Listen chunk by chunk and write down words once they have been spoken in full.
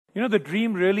You know, the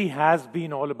dream really has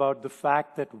been all about the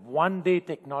fact that one day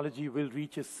technology will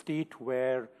reach a state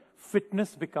where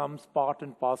fitness becomes part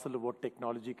and parcel of what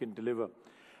technology can deliver.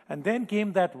 And then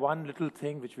came that one little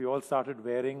thing which we all started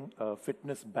wearing, a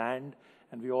fitness band,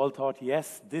 and we all thought,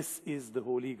 yes, this is the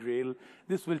holy grail.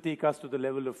 This will take us to the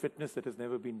level of fitness that has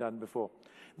never been done before.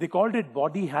 They called it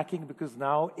body hacking because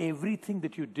now everything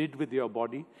that you did with your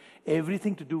body,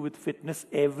 everything to do with fitness,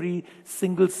 every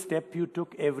single step you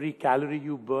took, every calorie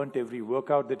you burnt, every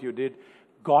workout that you did,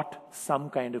 got some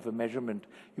kind of a measurement.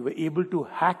 You were able to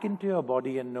hack into your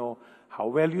body and know how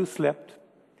well you slept,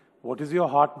 what is your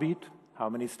heartbeat, how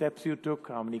many steps you took,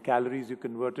 how many calories you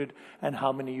converted, and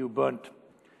how many you burnt.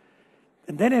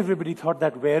 And then everybody thought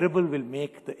that wearable will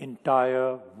make the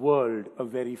entire world a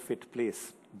very fit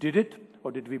place. Did it,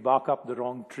 or did we bark up the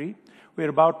wrong tree? We're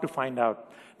about to find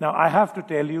out. Now, I have to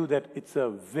tell you that it's a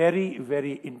very,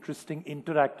 very interesting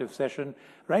interactive session.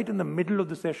 Right in the middle of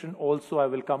the session, also, I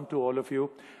will come to all of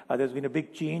you. There's been a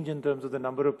big change in terms of the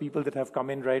number of people that have come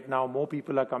in right now. More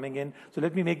people are coming in. So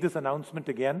let me make this announcement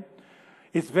again.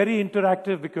 It's very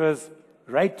interactive because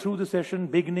right through the session,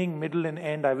 beginning, middle, and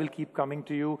end, I will keep coming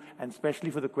to you, and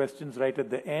especially for the questions right at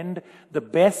the end. The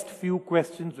best few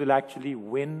questions will actually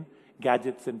win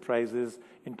gadgets and prizes,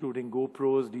 including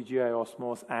GoPros, DJI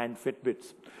Osmos, and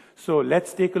Fitbits. So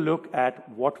let's take a look at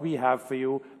what we have for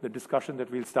you, the discussion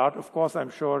that we'll start. Of course, I'm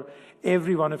sure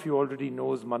every one of you already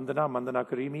knows Mandana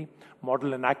Karimi,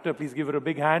 model and actor. Please give her a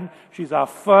big hand. She's our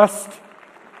first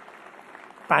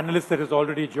panelist that has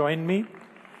already joined me.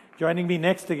 Joining me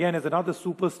next again is another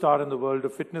superstar in the world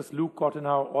of fitness, Luke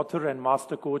Cottonhow, author and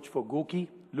master coach for Goki.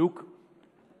 Luke,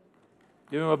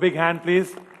 give him a big hand,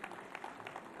 please.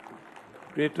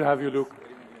 Great to have you, Luke.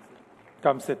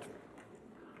 Come sit.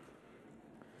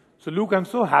 So, Luke, I'm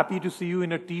so happy to see you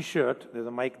in a T-shirt. There's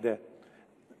a mic there.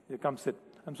 Come sit.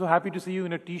 I'm so happy to see you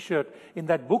in a T-shirt. In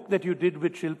that book that you did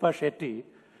with Shilpa Shetty,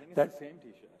 it's the same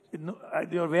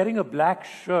T-shirt. You're wearing a black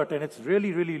shirt, and it's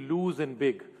really, really loose and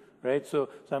big. Right, so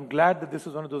I'm glad that this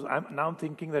is one of those. I'm now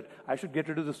thinking that I should get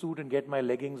rid of the suit and get my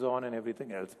leggings on and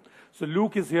everything else. So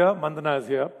Luke is here, Mandana is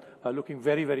here, looking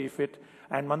very, very fit.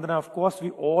 And Mandana, of course, we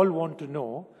all want to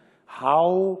know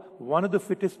how one of the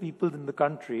fittest people in the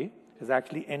country has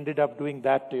actually ended up doing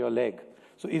that to your leg.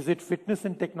 So is it fitness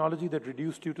and technology that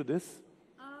reduced you to this?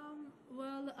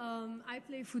 I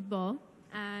play football,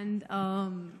 and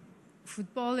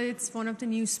football, it's one of the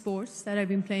new sports that I've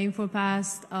been playing for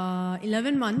past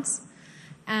 11 months.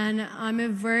 And I'm a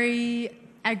very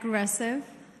aggressive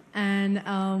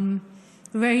and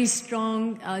very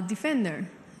strong defender.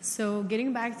 So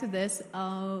getting back to this,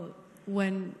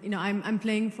 when I'm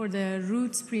playing for the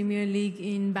Roots Premier League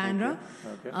in Bandra,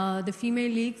 the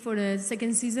female league for the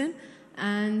second season.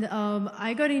 And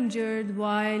I got injured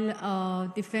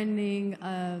while defending,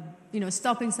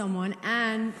 stopping someone.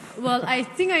 And, well, I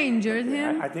think I injured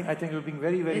him. I think you're being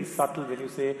very, very subtle when you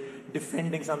say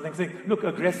defending something. Say, look,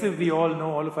 aggressive, we all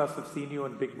know. All of us have seen you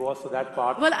on Big Boss, so that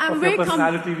part of your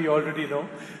personality we already know.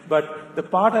 But the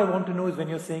part I want to know is when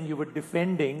you're saying you were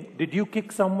defending, did you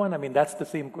kick someone? I mean, that's the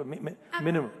same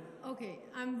minimum. Okay,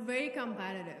 I'm very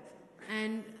competitive.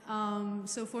 And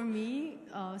so for me,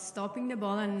 stopping the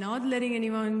ball and not letting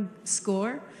anyone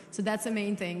score, so that's the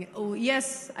main thing. Oh,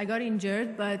 yes, I got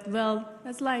injured, but, well,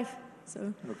 that's life.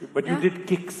 So, okay. But you did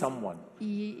kick someone.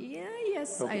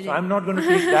 Yes, okay. I did. So I'm not going to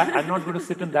take that. I'm not going to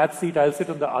sit in that seat. I'll sit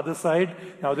on the other side.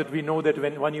 Now that we know that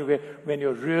when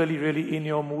you're really, really in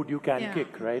your mood, you can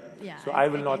kick, right? Yeah, so I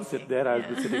will not sit there.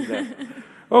 I'll be sitting there.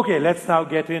 Okay, let's now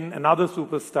get in another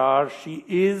superstar. She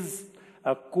is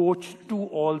a coach to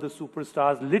all the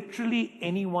superstars. Literally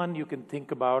anyone you can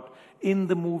think about in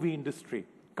the movie industry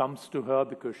comes to her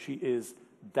because she is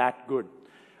that good.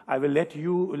 I will let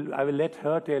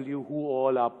her tell you who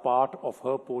all are part of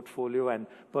her portfolio and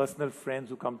personal friends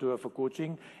who come to her for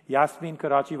coaching. Yasmin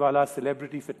Karachiwala,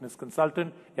 celebrity fitness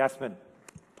consultant. Yasmin.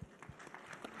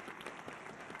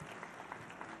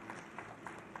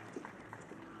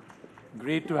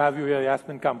 Great to have you here,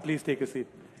 Yasmin. Come, please take a seat.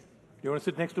 You want to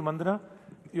sit next to Mandana?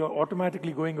 You're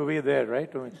automatically going away there,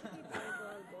 right?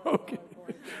 Okay.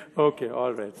 Okay,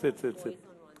 all right. Sit.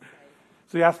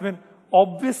 So, Yasmin,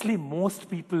 obviously most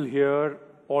people here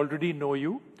already know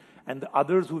you, and the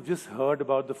others who've just heard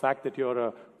about the fact that you're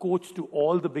a coach to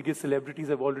all the biggest celebrities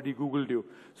have already Googled you.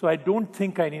 So I don't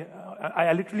think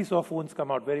I literally saw phones come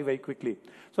out very, very quickly.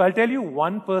 So I'll tell you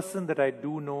one person that I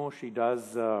do know she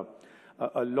does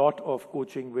a lot of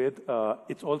coaching with.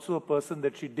 It's also a person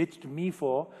that she ditched me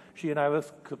for. She and I were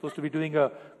supposed to be doing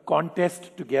a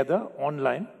contest together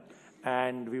online.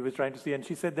 and we were trying to see, and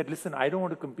she said that, listen, I don't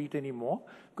want to compete anymore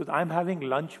because I'm having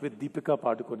lunch with Deepika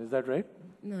Padukone. Is that right?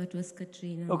 No, it was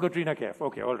Katrina. Oh, Katrina Kaif.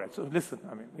 Okay, all right. So listen,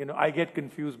 I mean, you know, I get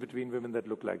confused between women that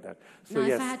look like that. So now,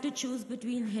 yes. if I had to choose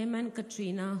between him and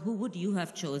Katrina, who would you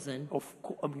have chosen? Of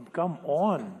course, I mean, come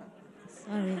on.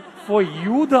 Sorry. For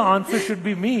you, the answer should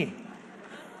be me.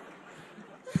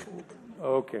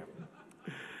 Okay.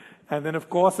 And then, of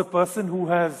course, a person who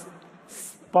has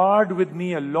sparred with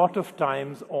me a lot of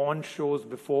times on shows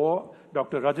before,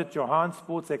 Dr. Rajat Chauhan,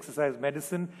 sports exercise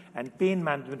medicine and pain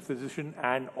management physician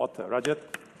and author. Rajat.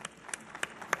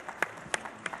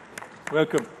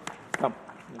 Welcome. Come.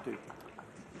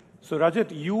 So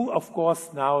Rajat, you of course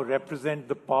now represent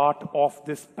the part of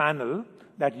this panel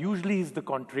that usually is the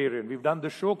contrarian. We've done the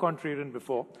show contrarian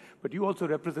before, but you also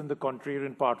represent the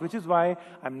contrarian part, which is why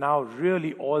I'm now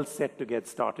really all set to get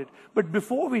started. But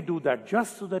before we do that,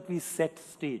 just so that we set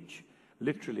stage,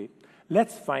 literally,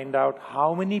 let's find out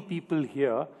how many people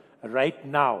here right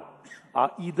now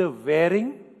are either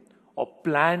wearing or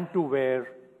plan to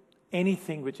wear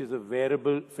anything which is a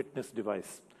wearable fitness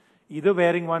device. Either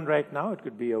wearing one right now, it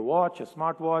could be a watch, a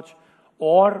smartwatch,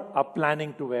 or are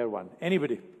planning to wear one.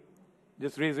 Anybody?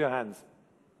 Just raise your hands.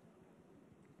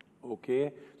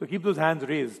 Okay. So keep those hands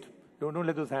raised. Don't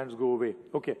let those hands go away.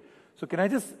 Okay. So can I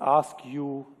just ask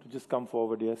you to just come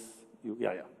forward? Yes? You.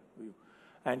 Yeah. You.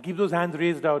 And keep those hands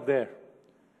raised out there.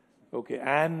 Okay.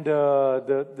 And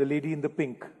the lady in the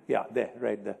pink. Yeah, there,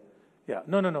 right there. Yeah.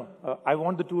 No. I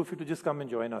want the two of you to just come and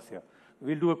join us here.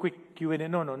 We'll do a quick Q&A.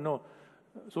 No.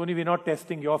 Sony, we're not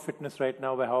testing your fitness right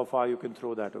now by how far you can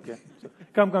throw that, okay? So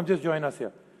come, just join us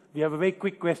here. We have a very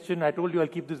quick question. I told you I'll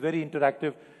keep this very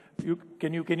interactive.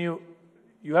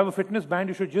 You have a fitness band,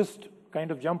 you should just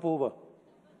kind of jump over.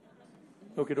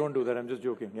 Okay, don't do that, I'm just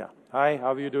joking, yeah. Hi,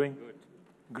 how are you doing? Good.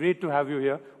 Great to have you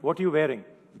here. What are you wearing?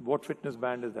 What fitness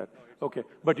band is that? Okay,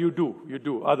 but you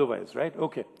do, otherwise, right?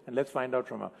 Okay, and let's find out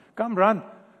from her. Come, run.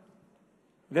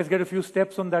 Let's get a few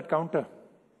steps on that counter.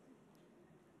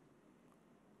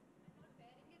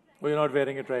 Oh, you're not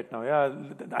wearing it right now. Yeah,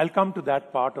 I'll come to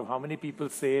that part of how many people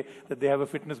say that they have a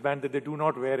fitness band that they do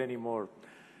not wear anymore.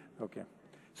 Okay.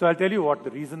 So I'll tell you what, the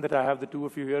reason that I have the two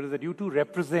of you here is that you two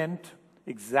represent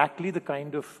exactly the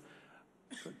kind of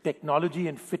technology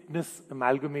and fitness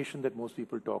amalgamation that most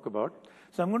people talk about.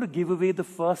 So I'm going to give away the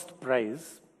first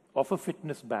prize of a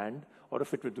fitness band or a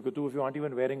Fitbit, because two of you aren't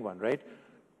even wearing one, right?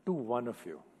 To one of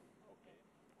you.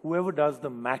 Whoever does the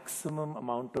maximum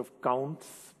amount of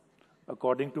counts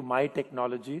according to my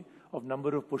technology, of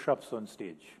number of push-ups on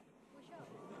stage.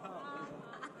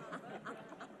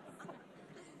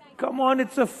 Come on,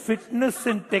 it's a fitness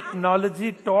and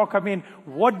technology talk. I mean,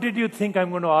 what did you think I'm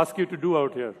going to ask you to do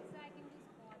out here?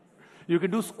 You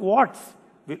can do squats.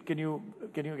 Can you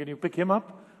pick him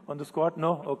up on the squat?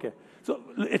 No? Okay. So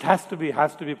it has to be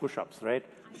push-ups, right?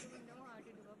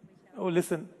 Oh,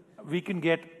 listen, we can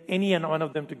get any and one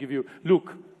of them to give you.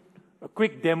 Luke, a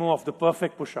quick demo of the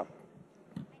perfect push-up.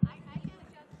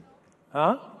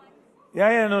 Huh?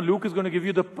 Yeah, no, Luke is going to give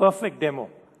you the perfect demo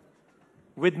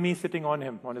with me sitting on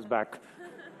him, on his back.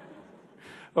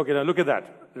 Okay, now look at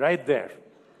that, right there.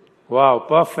 Wow,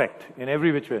 perfect in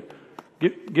every which way.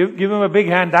 Give him a big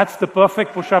hand. That's the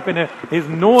perfect push-up. His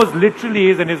nose literally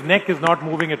is and his neck is not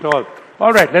moving at all.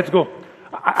 All right, let's go.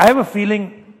 I have a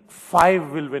feeling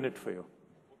 5 will win it for you.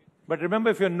 But remember,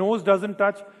 if your nose doesn't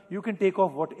touch, you can take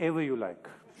off whatever you like.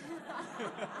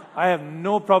 I have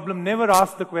no problem. Never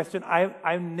ask the question.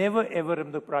 I never ever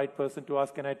am the right person to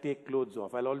ask, can I take clothes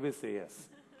off? I'll always say yes.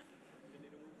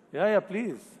 Yeah,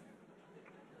 please.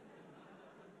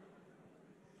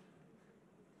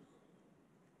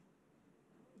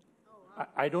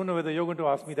 I don't know whether you're going to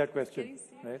ask me that question.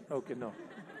 Right? Okay, no.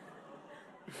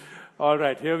 All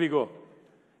right, here we go.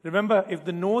 Remember, if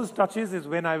the nose touches is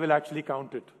when I will actually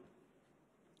count it.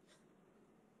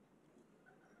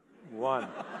 1.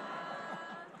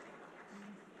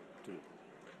 2,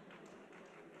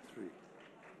 3,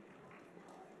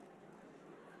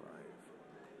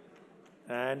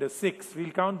 5. And a 6.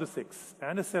 We'll count the 6.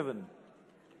 And a 7.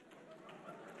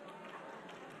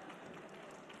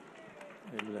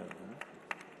 11.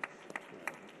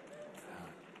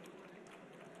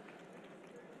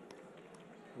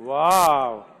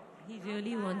 Wow. He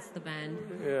really wants the band.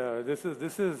 Yeah, this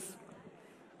is.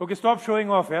 Okay, stop showing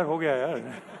off, yaar. Ho gaya,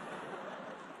 yaar.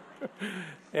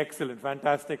 Excellent,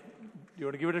 fantastic. You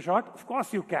want to give it a shot? Of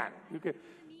course you can.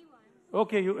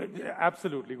 Okay, you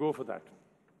absolutely go for that.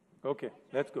 Okay,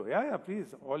 let's go. Yeah, please,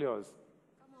 all yours.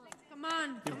 Come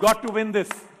on. You've got to win this.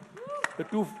 The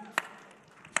two.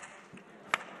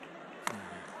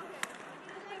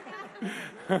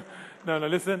 No,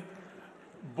 listen.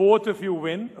 both of you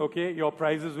win, okay? Your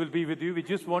prizes will be with you. We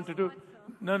just wanted to...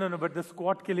 No, but the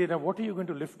squat ke liye, now what are you going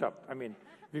to lift up? I mean,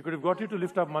 we could have got you to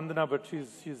lift up Mandana, but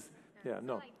she's yeah,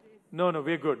 no. No,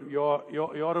 we're good. You're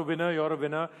a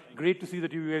winner. Great to see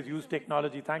that you guys use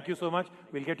technology. Thank you so much.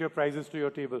 We'll get your prizes to your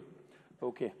table.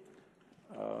 Okay.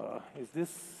 Is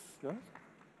this yours?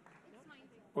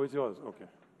 Oh, it's yours. Okay.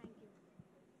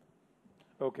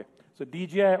 Okay. So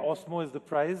DJI Osmo is the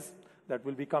prize that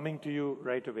will be coming to you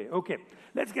right away. Okay.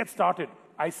 Let's get started.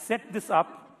 I set this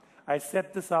up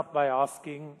by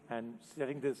asking and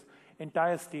setting this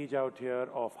entire stage out here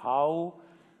of how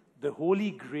the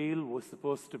Holy Grail was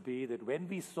supposed to be that when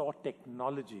we saw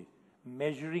technology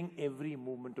measuring every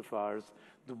movement of ours,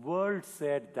 the world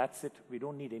said, that's it, we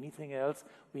don't need anything else.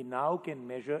 We now can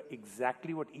measure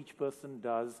exactly what each person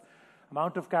does,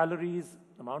 amount of calories,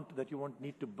 amount that you won't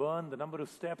need to burn, the number of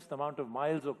steps, the amount of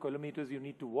miles or kilometers you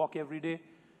need to walk every day.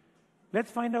 Let's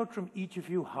find out from each of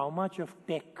you how much of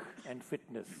tech and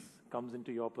fitness comes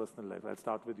into your personal life. I'll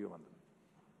start with you, Vandana.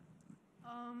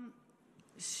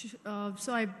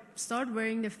 So I started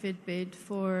wearing the Fitbit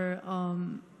for,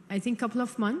 I think, a couple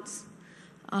of months.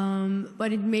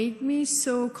 But it made me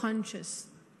so conscious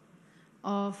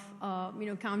of,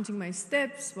 counting my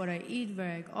steps, what I eat,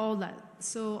 all that.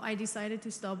 So I decided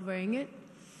to stop wearing it.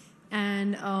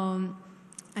 And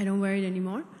I don't wear it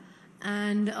anymore.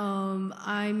 And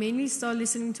I mainly start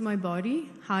listening to my body,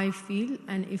 how I feel.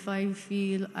 And if I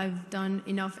feel I've done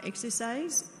enough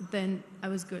exercise, then I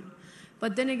was good.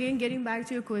 But then again, getting back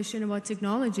to your question about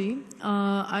technology,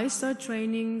 I start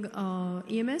training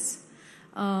EMS,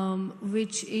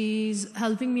 which is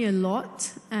helping me a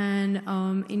lot. And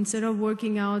instead of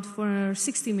working out for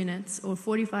 60 minutes or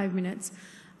 45 minutes,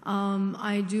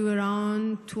 I do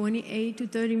around 28 to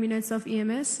 30 minutes of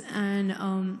EMS,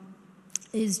 and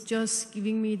is just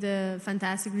giving me the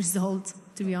fantastic result,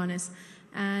 to be honest.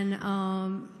 And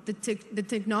the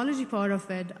technology part of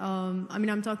it,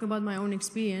 I'm talking about my own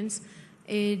experience.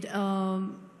 It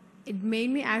made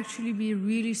me actually be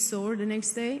really sore the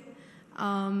next day.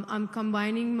 I'm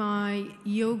combining my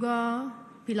yoga,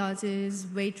 Pilates,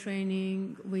 weight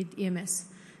training with EMS.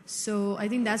 So I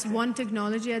think that's one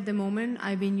technology at the moment.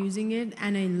 I've been using it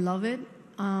and I love it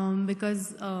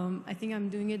because I think I'm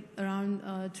doing it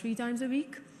around 3 times a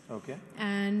week. Okay.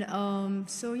 And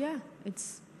so yeah,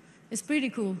 it's pretty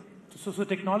cool. So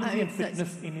technology and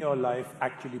fitness in your life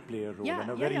actually play a role, and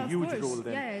a very huge role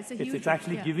then. Yeah, it's a huge it's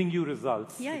actually giving you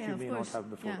results that you may not have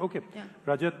before. Okay.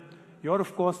 Rajat, you're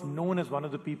of course known as one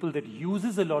of the people that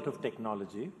uses a lot of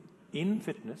technology in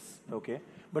fitness, okay,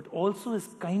 but also is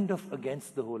kind of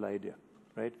against the whole idea,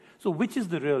 right? So which is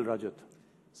the real Rajat?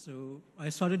 So I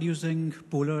started using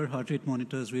polar heart rate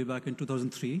monitors way back in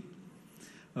 2003,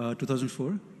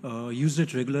 2004. Used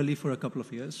it regularly for a couple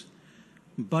of years.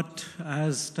 But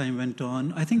as time went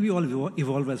on, I think we all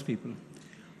evolve as people.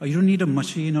 You don't need a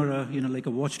machine or like a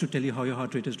watch to tell you how your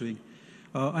heart rate is doing.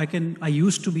 I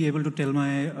used to be able to tell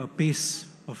my pace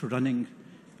of running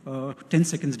 10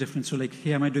 seconds difference. So like,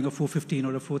 hey, am I doing a 4:15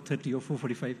 or a 4:30 or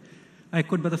 4:45? I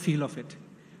could by the feel of it.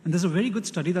 And there's a very good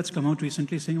study that's come out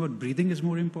recently saying about breathing is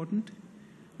more important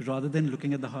rather than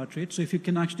looking at the heart rate. So if you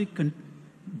can actually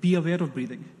be aware of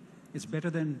breathing, it's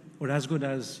better than or as good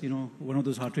as one of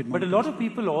those heart rate monitors. But a lot of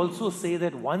people also say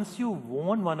that once you've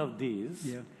worn one of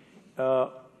these,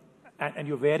 and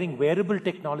you're wearing wearable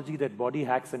technology that body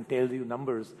hacks and tells you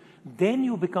numbers, then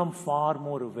you become far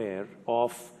more aware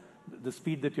of the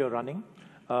speed that you're running,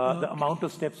 the amount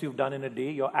of steps you've done in a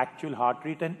day, your actual heart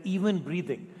rate, and even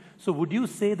breathing. So would you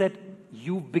say that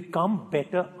you've become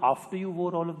better after you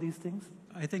wore all of these things?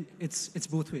 I think it's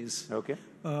both ways. Okay.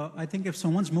 I think if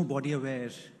someone's more body aware,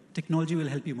 technology will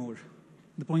help you more.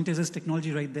 The point is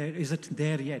technology right there? Is it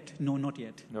there yet? No, not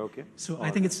yet. Okay. So I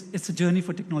think it's a journey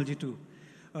for technology too.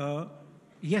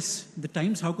 Yes, the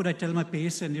times, how could I tell my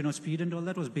pace and speed and all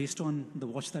that was based on the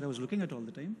watch that I was looking at all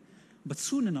the time. But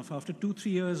soon enough, after 2-3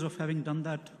 years of having done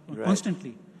that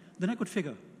constantly, then I could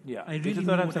figure. Yeah, I really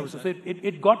know what I was saying. So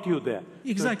it got you there.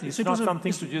 Exactly. So it's not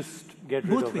something to just get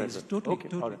rid of. Both ways, totally.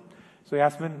 Okay, all right. So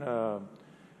Yasmin,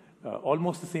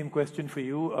 almost the same question for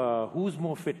you. Who's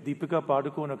more fit, Deepika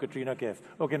Padukone or Katrina Kaif?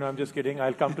 Okay, no, I'm just kidding.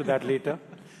 I'll come to that later.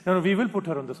 No, we will put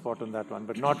her on the spot on that one,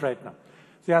 but not right now.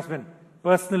 So Yasmin,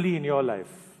 personally in your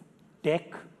life,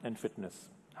 tech and fitness,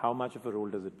 how much of a role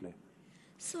does it play?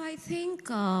 So I think,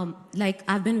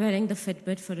 I've been wearing the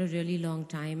Fitbit for a really long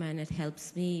time, and it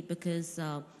helps me because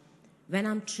when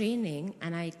I'm training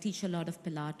and I teach a lot of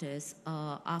Pilates,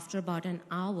 after about an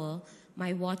hour,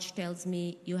 my watch tells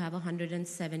me you have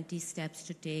 170 steps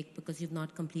to take because you've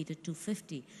not completed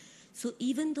 250. So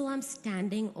even though I'm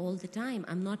standing all the time,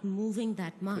 I'm not moving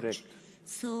that much. Correct.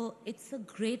 So it's a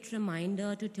great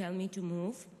reminder to tell me to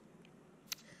move.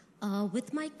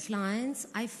 With my clients,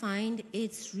 I find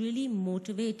it's really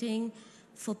motivating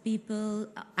for people,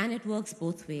 and it works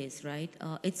both ways, right?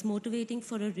 It's motivating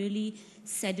for a really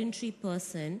sedentary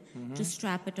person to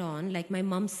strap it on. Like my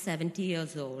mom's 70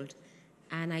 years old,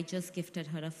 and I just gifted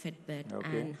her a Fitbit,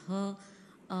 and her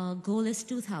goal is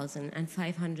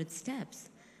 2,500 steps.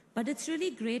 But it's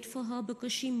really great for her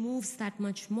because she moves that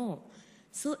much more.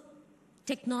 So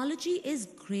technology is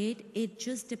great. It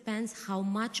just depends how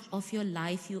much of your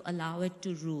life you allow it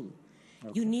to rule.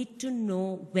 You need to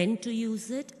know when to use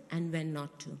it and when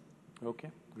not to. Okay,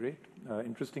 great.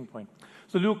 Interesting point.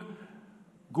 So Luke,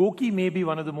 Goki may be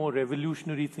one of the more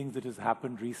revolutionary things that has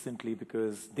happened recently,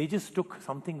 because they just took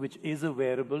something which is a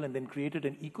wearable and then created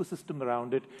an ecosystem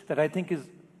around it that I think is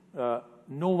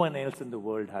no one else in the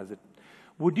world has it.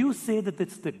 Would you say that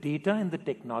it's the data and the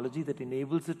technology that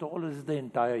enables it all, or is it the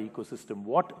entire ecosystem?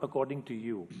 What, according to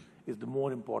you, is the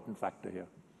more important factor here?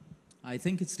 I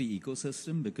think it's the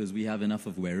ecosystem, because we have enough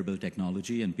of wearable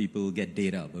technology and people get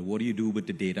data. But what do you do with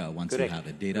the data once you have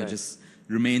it? Data just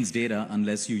remains data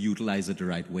unless you utilize it the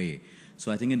right way.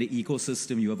 So I think in the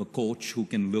ecosystem, you have a coach who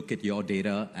can look at your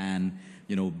data and,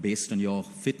 based on your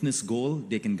fitness goal,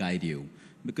 they can guide you.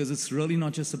 Because it's really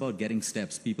not just about getting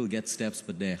steps. People get steps,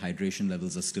 but their hydration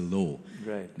levels are still low.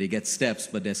 They get steps,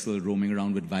 but they're still roaming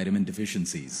around with vitamin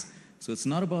deficiencies. So it's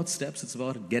not about steps, it's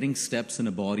about getting steps in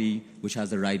a body which has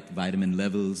the right vitamin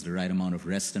levels, the right amount of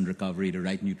rest and recovery, the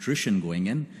right nutrition going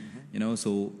in.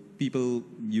 So people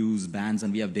use bands,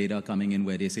 and we have data coming in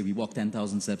where they say we walk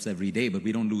 10,000 steps every day, but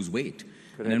we don't lose weight.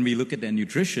 And then we look at their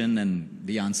nutrition and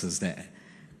the answer's there.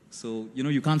 So,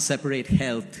 you can't separate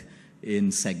health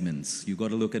in segments. You've got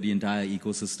to look at the entire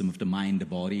ecosystem of the mind, the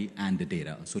body, and the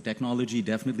data. So technology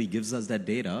definitely gives us that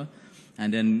data,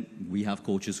 and then we have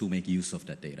coaches who make use of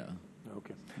that data.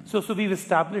 Okay. So we've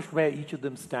established where each of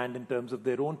them stand in terms of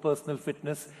their own personal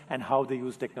fitness and how they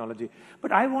use technology.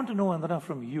 But I want to know, Andana,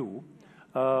 from you,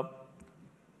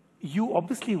 you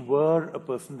obviously were a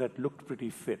person that looked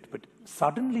pretty fit, but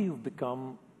suddenly you've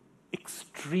become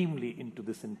extremely into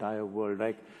this entire world.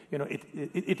 Like,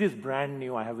 it is brand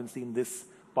new. I haven't seen this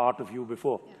part of you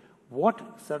before.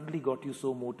 What suddenly got you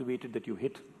so motivated that you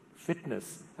hit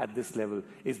fitness at this level?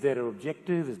 Is there an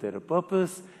objective? Is there a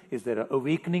purpose? Is there an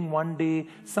awakening one day?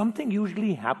 Something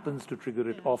usually happens to trigger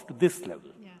it off to this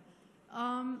level.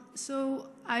 So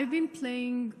I've been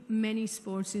playing many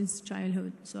sports since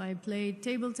childhood. So I played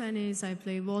table tennis, I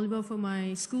played volleyball for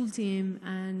my school team,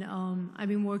 and I've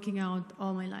been working out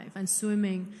all my life, and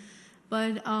swimming.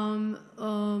 But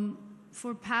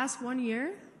for past 1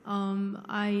 year,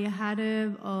 I had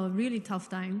a really tough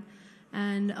time.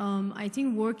 And I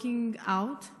think working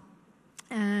out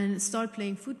and start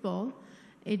playing football,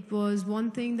 it was one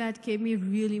thing that kept me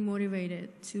really motivated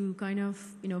to kind of,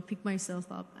 pick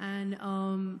myself up. And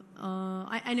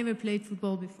I never played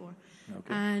football before.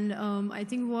 And I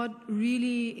think what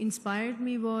really inspired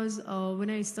me was when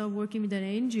I started working with an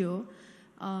NGO.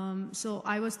 So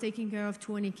I was taking care of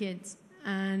 20 kids.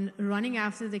 And running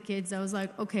after the kids, I was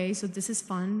like, okay, so this is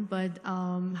fun, but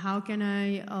how can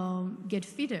I get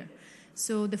fitter?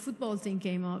 So the football thing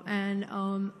came up, and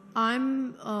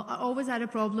I always had a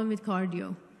problem with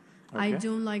cardio. I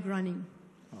don't like running,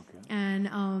 and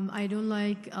I don't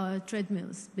like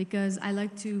treadmills, because I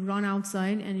like to run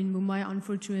outside, and in Mumbai,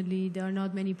 unfortunately, there are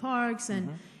not many parks, and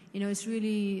it's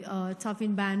really tough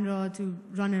in Bandra to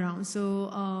run around. So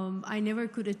I never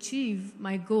could achieve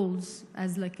my goals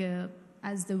as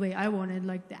the way I wanted,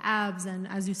 like the abs, and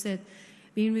as you said,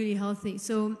 being really healthy.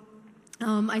 So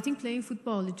I think playing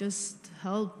football, it just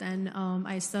helped, and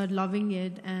I started loving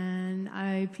it, and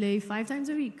I play 5 times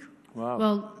a week. Wow.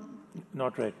 Well,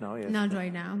 not right now, yes. Not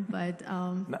right now, but...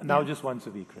 now just once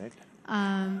a week, right?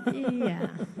 Yeah.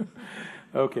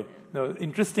 Okay. No,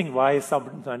 interesting why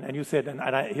and you said, and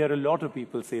I hear a lot of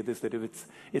people say this, that if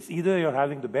it's either you're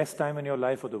having the best time in your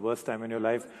life or the worst time in your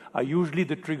life, are usually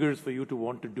the triggers for you to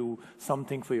want to do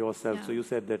something for yourself. Yeah. So you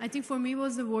said that. I think for me it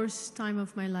was the worst time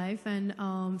of my life, and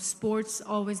sports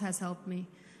always has helped me.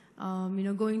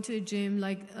 Going to a gym,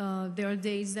 there are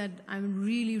days that I'm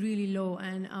really, really low,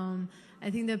 and I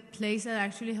think the place that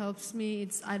actually helps me,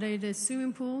 it's either a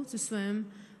swimming pool to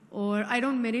swim, or I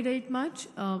don't meditate much,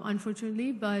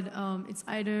 unfortunately, but it's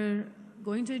either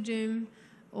going to a gym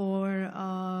or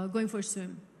going for a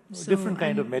swim. Different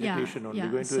kind of meditation only.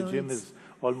 Going to a gym is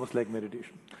almost like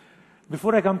meditation.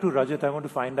 Before I come to Rajat, I want to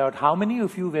find out how many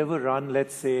of you have ever run,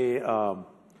 let's say,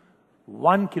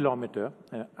 1 kilometer.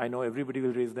 I know everybody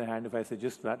will raise their hand if I say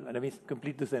just that. Let me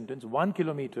complete the sentence. 1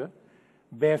 kilometer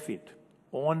bare feet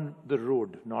on the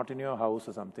road, not in your house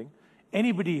or something,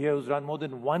 Anybody here who's run more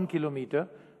than 1 kilometer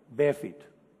bare feet?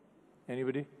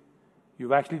 Anybody?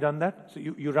 You've actually done that? So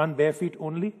you run bare feet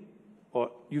only?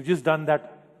 Or you've just done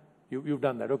that? You've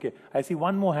done that, okay. I see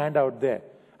one more hand out there.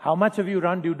 How much have you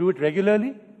run? Do you do it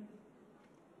regularly?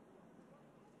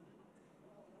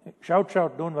 Shout,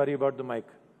 shout, don't worry about the mic.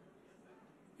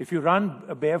 If you run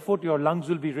barefoot, your lungs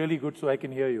will be really good so I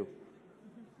can hear you.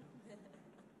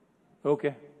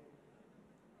 Okay.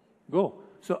 Go.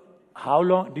 So how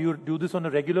long, do you do this on a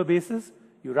regular basis?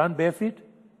 You run bare feet?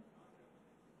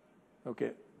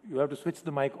 Okay. You have to switch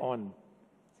the mic on.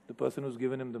 The person who's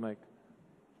given him the mic.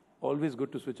 Always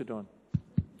good to switch it on.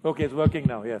 Okay, it's working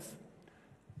now, yes.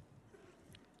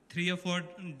 3 or 4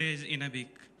 days in a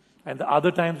week. And the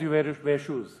other times you wear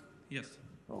shoes? Yes.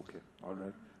 Okay, all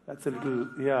right. That's a little,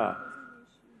 yeah.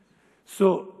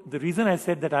 So the reason I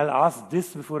said that I'll ask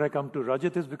this before I come to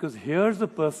Rajat is because here's a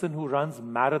person who runs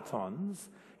marathons,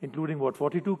 including what,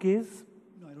 42 Ks?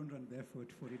 No, I don't run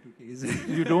barefoot, 42 Ks.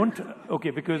 You don't? Okay,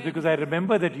 because I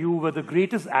remember that you were the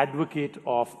greatest advocate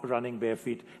of running bare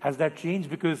feet. Has that changed?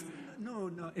 Because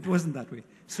No, it wasn't that way.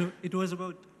 So it was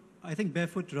about, I think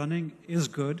barefoot running is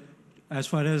good as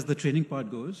far as the training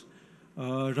part goes.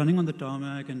 Running on the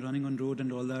tarmac and running on road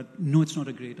and all that, no, it's not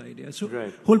a great idea. So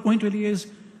whole point really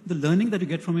is the learning that you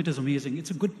get from it is amazing.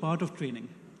 It's a good part of training.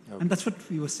 Okay. And that's what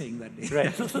we were saying that day.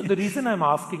 Right. So the reason I'm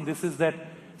asking this is that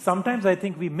sometimes I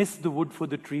think we miss the wood for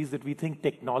the trees, that we think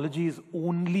technology is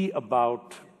only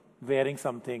about wearing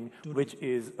something which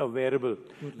is a wearable.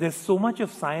 There's so much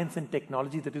of science and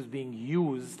technology that is being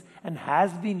used and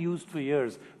has been used for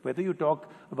years. Whether you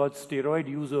talk about steroid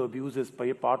use or abuse as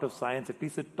part of science, at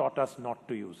least it taught us not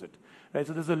to use it. Right?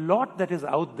 So there's a lot that is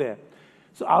out there.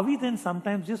 So are we then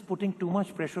sometimes just putting too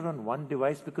much pressure on one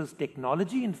device, because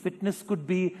technology in fitness could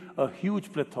be a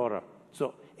huge plethora?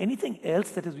 So anything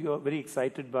else that you're very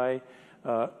excited by?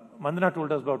 Mandana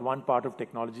told us about one part of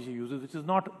technology she uses, which is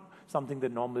not something the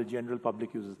normal general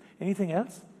public uses. Anything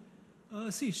else?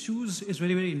 See, shoes is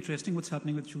very, very interesting what's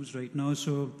happening with shoes right now.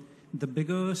 So the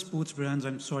bigger sports brands,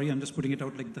 I'm sorry, I'm just putting it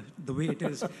out like the way it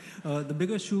is. The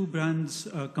bigger shoe brands,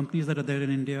 companies that are there in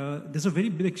India, there's a very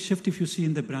big shift if you see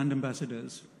in the brand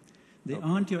ambassadors. They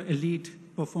aren't your elite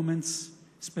performance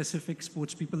specific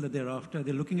sports people that they're after.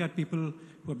 They're looking at people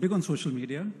who are big on social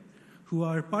media, who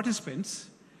are participants,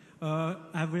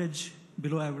 average,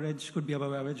 below average, could be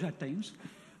above average at times.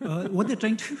 What they're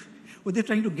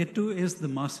trying to get to is the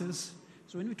masses.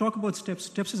 So when we talk about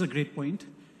steps is a great point.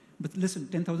 But listen,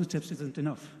 10,000 steps isn't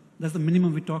enough. That's the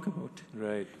minimum we talk about.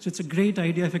 Right. So it's a great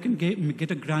idea if I can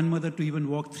get a grandmother to even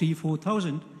walk 3,000,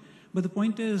 4,000. But the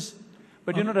point is...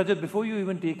 But you know, Rajat, before you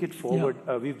even take it forward,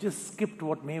 we've just skipped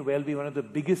what may well be one of the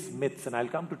biggest myths, and I'll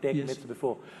come to tech myths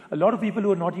before. A lot of people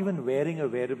who are not even wearing a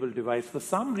wearable device, for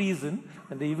some reason,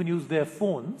 and they even use their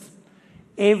phones,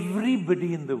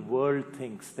 everybody in the world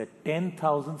thinks that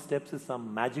 10,000 steps is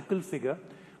some magical figure,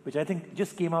 which I think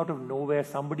just came out of nowhere.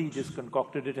 Somebody just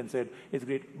concocted it and said, it's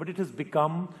great. But it has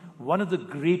become one of the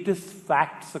greatest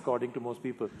facts according to most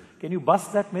people. Can you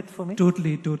bust that myth for me?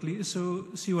 Totally, totally. So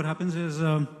see, what happens is,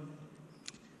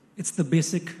 it's the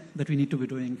basic that we need to be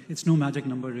doing. It's no magic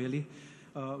number, really.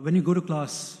 When you go to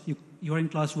class, you're in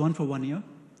class 1 for 1 year,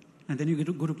 and then you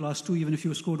go to class 2, even if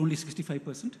you scored only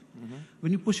 65%.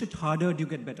 When you push it harder, you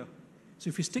get better. So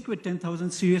if you stick with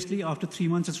 10,000, seriously, after 3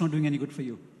 months, it's not doing any good for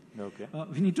you. Okay.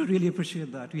 We need to really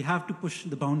appreciate that. We have to push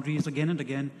the boundaries again and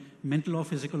again, mental or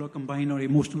physical or combined or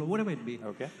emotional or whatever it be.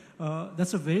 Okay.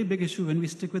 That's a very big issue when we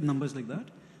stick with numbers like that.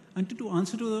 And to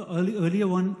answer to the earlier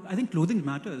one, I think clothing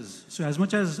matters. So as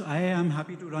much as I am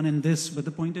happy to run in this, but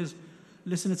the point is,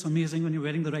 listen, it's amazing when you're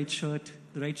wearing the right shirt,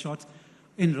 the right shorts.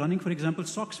 In running, for example,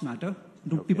 socks matter.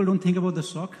 People don't think about the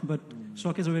sock, but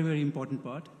sock is a very, very important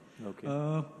part.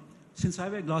 Okay. Since I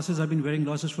wear glasses, I've been wearing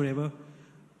glasses forever.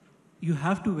 You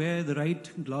have to wear the right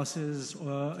glasses,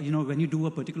 when you do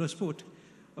a particular sport.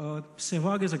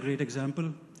 Sehwag is a great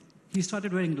example. He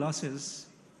started wearing glasses,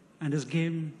 and his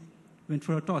game went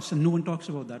for a toss, and no one talks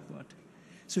about that part.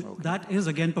 So that is,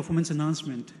 again, performance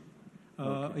enhancement,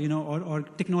 or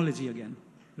technology again,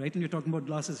 right? And you're talking about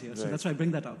glasses here, so that's why I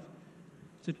bring that up.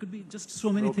 So it could be just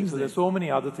so many things. So there's so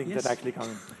many other things that actually come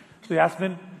in. So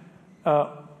Yasmin,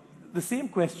 the same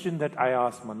question that I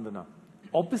asked Mandana.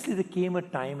 Obviously, there came a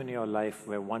time in your life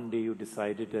where one day you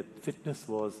decided that fitness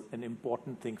was an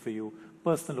important thing for you,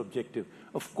 personal objective.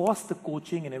 Of course, the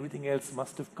coaching and everything else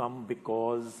must have come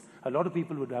because a lot of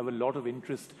people would have a lot of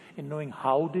interest in knowing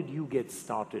how did you get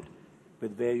started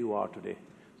with where you are today.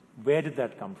 Where did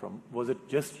that come from? Was it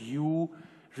just you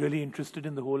really interested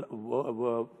in the whole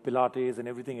Pilates and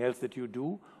everything else that you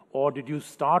do? Or did you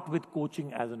start with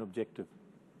coaching as an objective?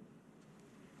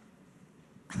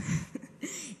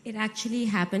 It actually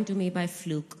happened to me by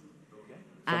fluke. Okay.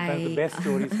 Sometimes the best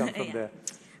stories come from Yeah. there.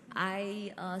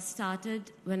 I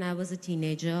started when I was a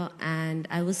teenager, and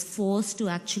I was forced to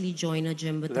actually join a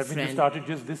gym with So a that means you friend. started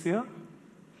just this year?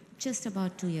 Just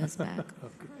about 2 years back.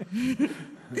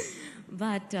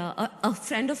 But a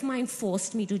friend of mine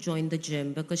forced me to join the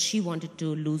gym because she wanted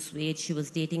to lose weight. She was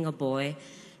dating a boy,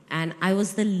 and I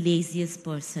was the laziest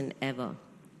person ever.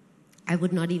 I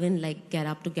would not even like get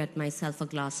up to get myself a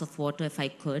glass of water if I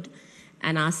could,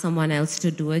 and ask someone else to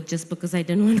do it just because I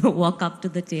didn't want to walk up to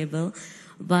the table.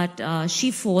 But she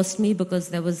forced me because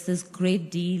there was this great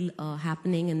deal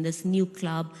happening in this new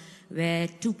club where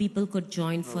 2 people could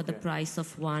join for the price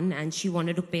of 1, and she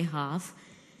wanted to pay half.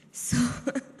 So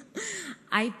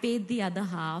I paid the other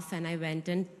half, and I went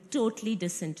in totally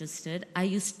disinterested. I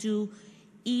used to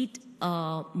eat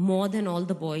more than all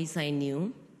the boys I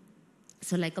knew.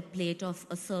 So like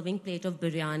a serving plate of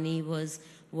biryani was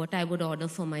what I would order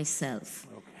for myself.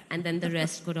 Okay. And then the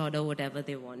rest could order whatever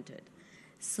they wanted.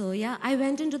 So yeah, I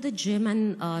went into the gym,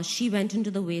 and she went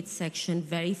into the weight section,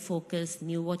 very focused,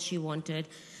 knew what she wanted.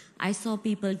 I saw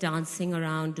people dancing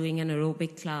around, doing an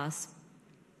aerobic class.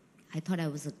 I thought I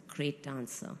was a great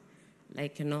dancer.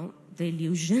 Like, the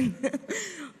illusion.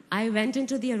 I went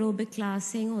into the aerobic class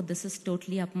saying, oh, this is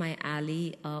totally up my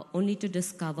alley, only to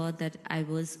discover that I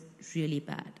was really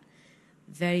bad.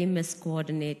 Very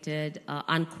miscoordinated,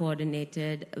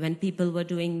 uncoordinated. When people were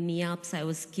doing knee-ups, I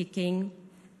was kicking.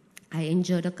 I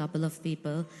injured a couple of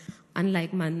people.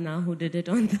 Unlike Manna, who did it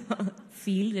on the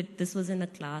field, this was in a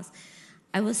class.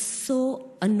 I was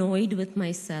so annoyed with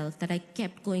myself that I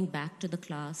kept going back to the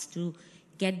class to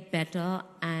get better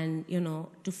and,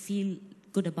 to feel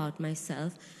good about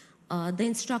myself. The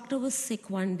instructor was sick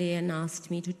one day and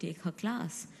asked me to take her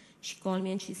class. She called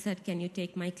me and she said, can you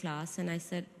take my class? And I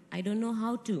said, I don't know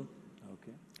how to.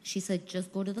 Okay. She said,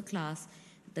 just go to the class.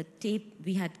 The tape,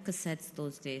 we had cassettes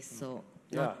those days, so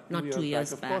not 2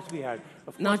 years back. Of course we had.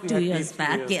 Not 2 years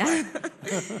back,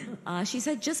 yeah. She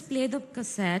said, just play the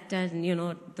cassette and,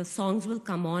 the songs will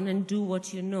come on and do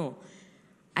what you know.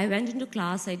 I went into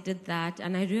class, I did that,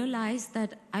 and I realized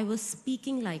that I was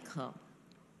speaking like her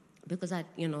because I,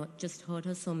 just heard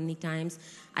her so many times.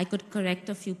 I could correct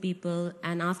a few people,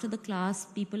 and after the class,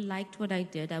 people liked what I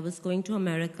did. I was going to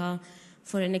America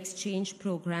for an exchange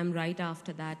program right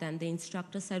after that, and the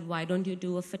instructor said, why don't you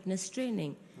do a fitness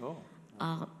training? Oh.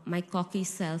 My cocky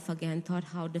self again thought,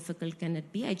 how difficult can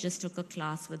it be? I just took a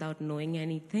class without knowing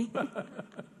anything.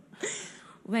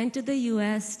 Went to the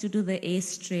US to do the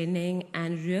ACE training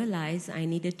and realized I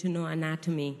needed to know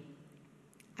anatomy.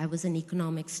 I was an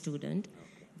economics student,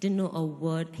 didn't know a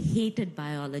word, hated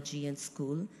biology in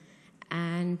school.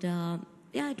 And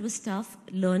it was tough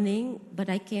learning, but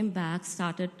I came back,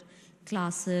 started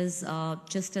classes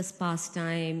just as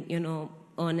pastime,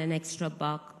 earn an extra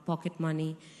buck, pocket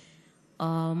money.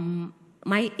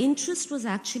 My interest was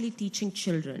actually teaching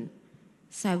children.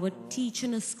 So I would teach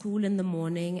in a school in the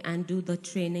morning and do the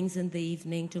trainings in the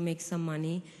evening to make some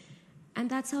money. And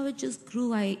that's how it just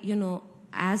grew.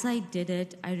 As I did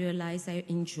it, I realized I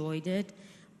enjoyed it.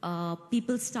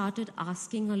 People started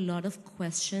asking a lot of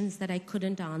questions that I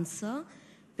couldn't answer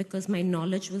because my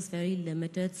knowledge was very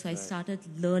limited. So I started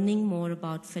learning more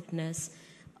about fitness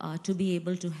to be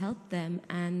able to help them.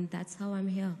 And that's how I'm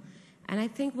here. And I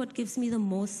think what gives me the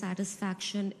most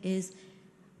satisfaction is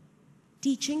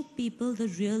teaching people the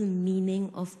real meaning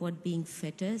of what being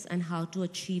fit is and how to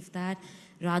achieve that,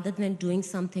 rather than doing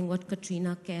something what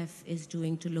Katrina Kaif is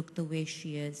doing to look the way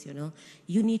she is,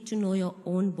 You need to know your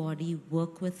own body,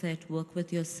 work with it, work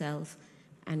with yourself,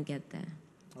 and get there.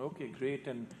 Okay, great.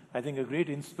 And I think a great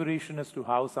inspiration as to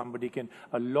how somebody can,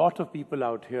 a lot of people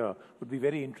out here would be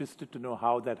very interested to know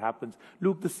how that happens.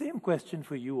 Luke, the same question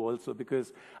for you also,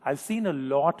 because I've seen a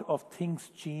lot of things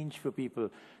change for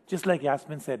people. Just like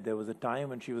Yasmin said, there was a time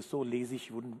when she was so lazy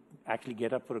she wouldn't actually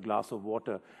get up for a glass of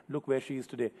water. Look where she is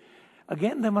today.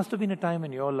 Again, there must have been a time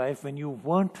in your life when you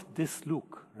weren't this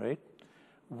Luke, right?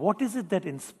 What is it that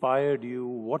inspired you?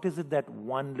 What is it that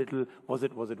one little, was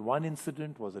it one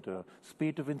incident? Was it a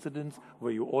spate of incidents?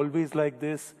 Were you always like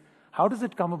this? How does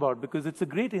it come about? Because it's a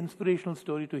great inspirational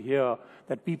story to hear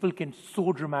that people can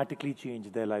so dramatically change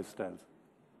their lifestyles.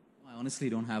 I honestly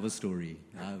don't have a story.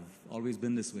 I've always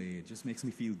been this way. It just makes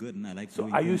me feel good, and I like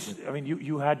doing things.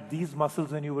 You had these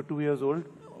muscles when you were 2 years old?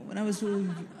 When I was told,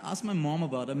 ask my mom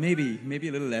about it. Maybe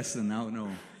a little less than now, no.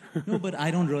 No, but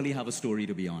I don't really have a story,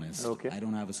 to be honest. Okay. I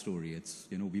don't have a story. It's,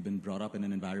 we've been brought up in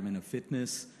an environment of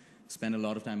fitness, spend a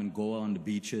lot of time in Goa on the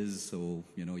beaches, so,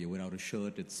 you're without a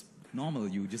shirt. It's normal.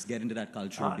 You just get into that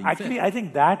culture of being Actually, fit. I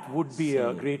think that would be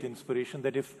a great inspiration,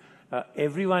 that if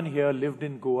everyone here lived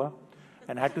in Goa,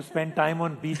 and had to spend time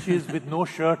on beaches with no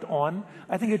shirt on,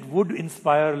 I think it would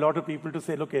inspire a lot of people to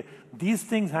say, okay, these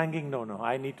things hanging, no,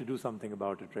 I need to do something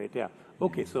about it, right? Yeah.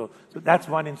 Okay, so that's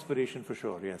one inspiration for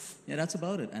sure, yes. Yeah, that's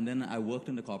about it. And then I worked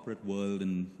in the corporate world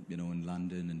in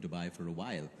London and Dubai for a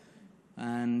while.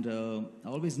 And I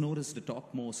always noticed the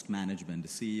topmost management, the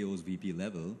CEOs, VP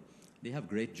level, they have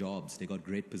great jobs, they got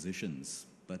great positions,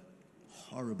 but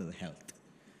horrible health.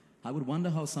 I would wonder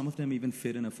how some of them even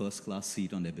fit in a first-class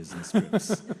seat on their business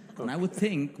trips. And I would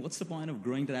think, what's the point of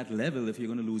growing to that level if you're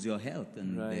going to lose your health?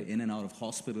 And they're in and out of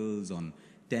hospitals on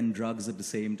 10 drugs at the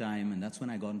same time. And that's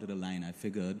when I got into the line. I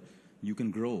figured you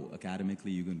can grow academically,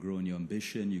 you can grow in your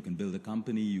ambition, you can build a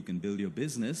company, you can build your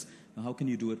business. Now, how can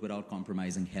you do it without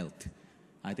compromising health?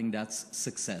 I think that's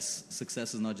success.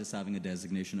 Success is not just having a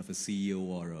designation of a CEO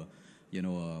or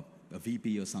a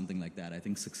VP or something like that. I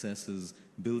think success is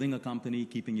building a company,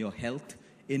 keeping your health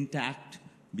intact,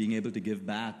 being able to give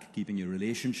back, keeping your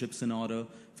relationships in order.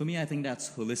 For me, I think that's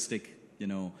holistic,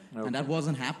 and that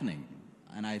wasn't happening.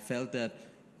 And I felt that,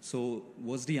 so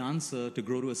what's the answer to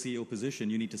grow to a CEO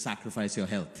position? You need to sacrifice your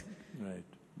health. Right.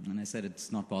 And I said,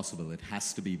 it's not possible. It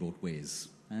has to be both ways.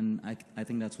 And I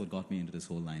think that's what got me into this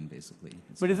whole line, basically.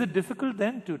 But is it difficult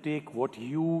then to take what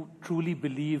you truly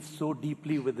believe so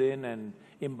deeply within and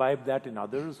imbibe that in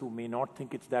others who may not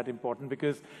think it's that important?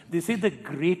 Because they say the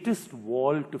greatest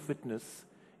wall to fitness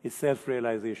is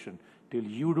self-realization. Till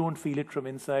you don't feel it from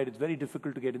inside, it's very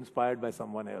difficult to get inspired by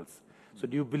someone else. So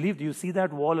do you see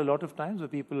that wall a lot of times where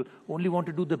people only want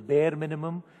to do the bare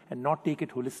minimum and not take it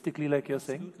holistically like you're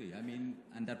saying? Absolutely. I mean,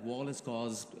 and that wall is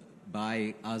caused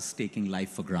by us taking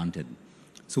life for granted.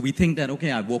 So we think that,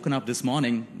 okay, I've woken up this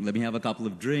morning, let me have a couple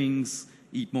of drinks,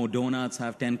 eat more donuts,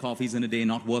 have 10 coffees in a day,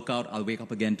 not work out, I'll wake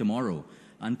up again tomorrow.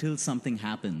 Until something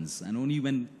happens. And only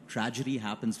when tragedy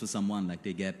happens for someone, like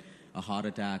they get a heart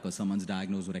attack or someone's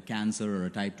diagnosed with a cancer or a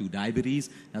type 2 diabetes,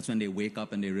 that's when they wake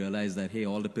up and they realize that, hey,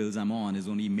 all the pills I'm on is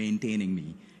only maintaining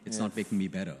me. It's not making me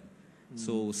better.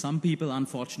 So some people,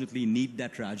 unfortunately, need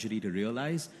that tragedy to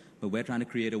realize, but we're trying to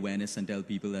create awareness and tell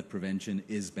people that prevention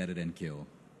is better than cure.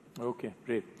 Okay,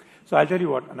 great. So I'll tell you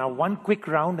what, now one quick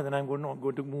round and then I'm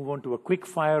going to move on to a quick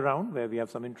fire round where we have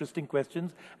some interesting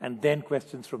questions and then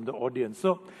questions from the audience.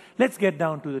 So let's get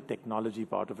down to the technology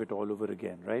part of it all over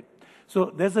again, right? So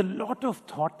there's a lot of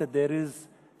thought that there is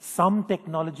some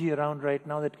technology around right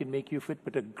now that can make you fit,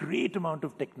 but a great amount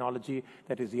of technology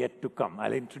that is yet to come.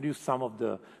 I'll introduce some of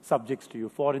the subjects to you.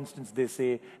 For instance, they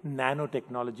say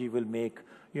nanotechnology will make,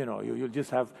 you'll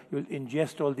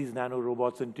ingest all these nano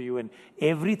robots into you and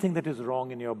everything that is wrong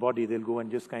in your body, they'll go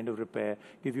and just kind of repair,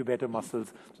 give you better muscles.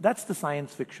 So that's the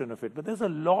science fiction of it, but there's a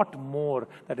lot more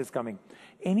that is coming.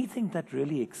 Anything that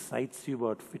really excites you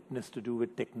about fitness to do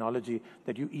with technology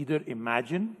that you either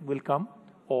imagine will come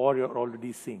or you're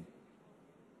already seeing?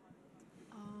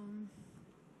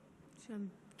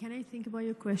 Can I think about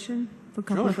your question for a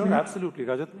couple of Sure, minutes? absolutely.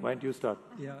 Rajat, why don't you start?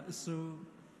 Yeah,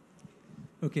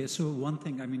 okay, so one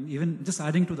thing, I mean, even just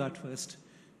adding to that first,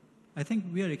 I think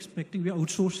we are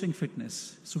outsourcing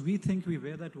fitness. So we think we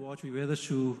wear that watch, we wear the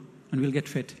shoe, and we'll get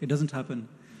fit. It doesn't happen.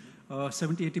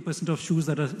 70-80%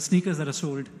 of sneakers that are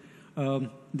sold,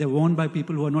 they're worn by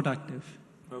people who are not active.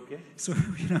 Okay. So,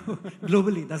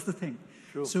 globally, that's the thing.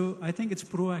 True. So I think it's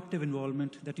proactive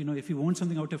involvement that, if you want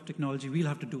something out of technology, we'll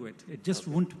have to do it. It just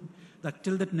won't,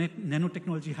 till that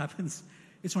nanotechnology happens,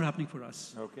 it's not happening for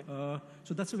us. Okay.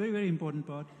 So that's a very, very important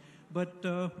part. But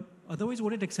otherwise,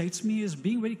 what it excites me is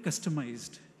being very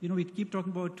customized. We keep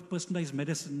talking about personalized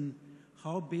medicine,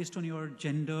 how based on your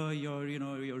gender, your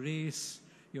race,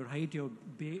 your height, your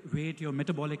weight, your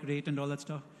metabolic rate, and all that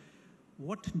stuff,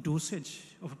 what dosage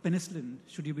of a penicillin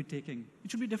should you be taking?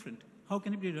 It should be different. How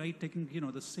can it be right taking,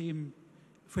 the same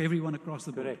for everyone across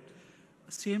the board? Correct.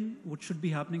 Same what should be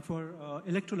happening for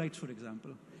electrolytes, for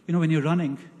example. When you're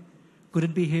running, could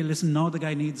it be, hey, listen, now the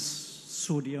guy needs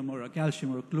sodium or a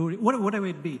calcium or a chlorine, whatever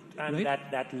it be, and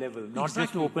right? that level, not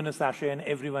just to open a sachet and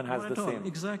everyone has Not the at all. same.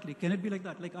 Exactly. Can it be like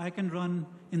that? Like I can run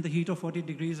in the heat of 40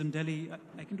 degrees in Delhi.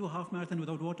 I can do a half marathon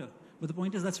without water. But the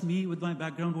point is that's me with my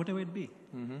background, whatever it be.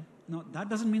 Now, that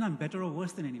doesn't mean I'm better or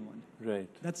worse than anyone. Right.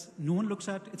 No one looks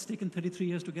at, it's taken 33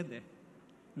 years to get there,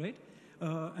 right?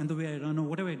 And the way I run or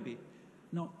whatever it be.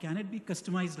 Now, can it be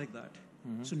customized like that?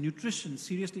 So nutrition,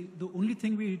 seriously, the only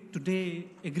thing we today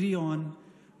agree on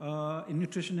in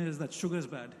nutrition is that sugar is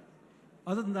bad.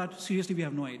 Other than that, seriously, we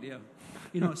have no idea.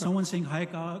 Someone's saying high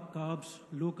carbs,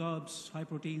 low carbs, high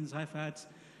proteins, high fats.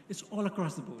 It's all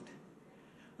across the board.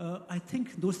 I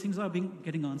think those things are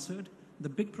getting answered. The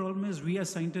big problem is we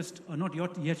as scientists are not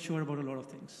yet sure about a lot of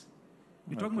things.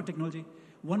 We're talking about technology.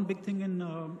 One big thing in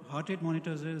heart rate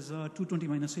monitors is 220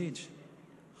 minus age.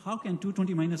 how can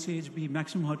 220 minus age be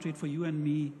maximum heart rate for you and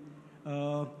me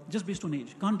just based on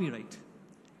age? Can't be right.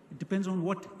 It depends on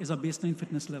what is our baseline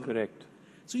fitness level. Correct.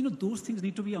 So, those things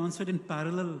need to be answered in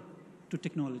parallel to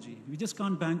technology. We just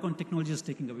can't bank on technology just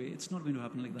taking away. It's not going to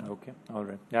happen like that. Okay, all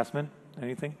right. Yasmin,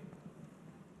 anything?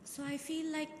 So I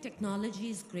feel like technology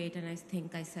is great, and I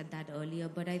think I said that earlier,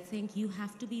 but I think you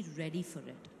have to be ready for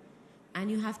it, and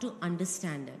you have to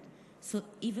understand it. So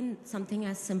even something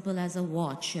as simple as a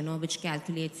watch, which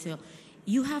calculates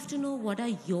you have to know what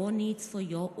are your needs for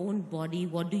your own body,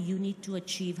 what do you need to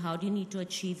achieve, how do you need to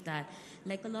achieve that.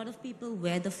 Like a lot of people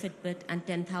wear the Fitbit and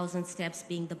 10,000 steps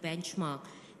being the benchmark.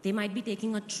 They might be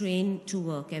taking a train to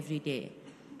work every day.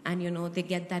 And, they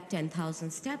get that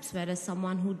 10,000 steps, whereas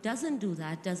someone who doesn't do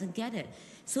that doesn't get it.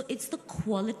 So it's the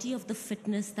quality of the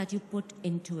fitness that you put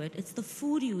into it. It's the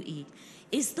food you eat.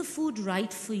 Is the food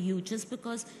right for you? Just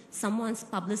because someone's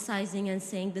publicizing and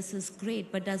saying this is great,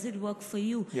 but does it work for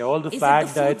you? Yeah, all the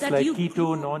fad diets like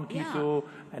keto, non-keto,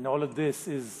 and all of this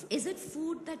is... Is it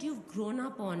food that you've grown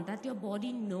up on, that your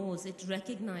body knows, it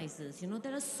recognizes?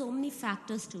 There are so many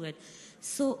factors to it.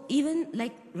 So even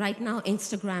like right now,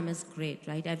 Instagram is great,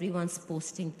 right? Everyone's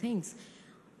posting things.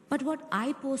 But what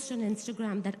I post on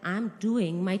Instagram that I'm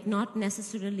doing might not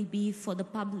necessarily be for the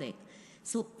public.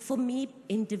 So for me,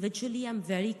 individually, I'm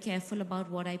very careful about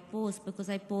what I post because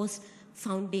I post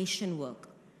foundation work.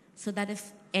 So that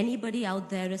if anybody out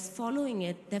there is following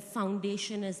it, their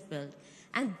foundation is built.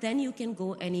 And then you can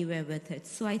go anywhere with it.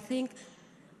 So I think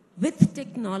with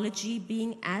technology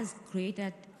being as great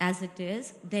as it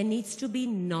is, there needs to be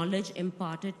knowledge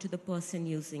imparted to the person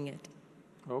using it.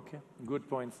 Okay, good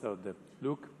points out there.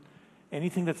 Luke,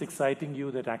 anything that's exciting you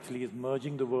that actually is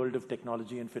merging the world of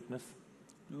technology and fitness?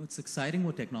 It's exciting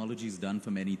what technology has done for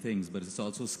many things, but it's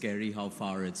also scary how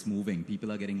far it's moving.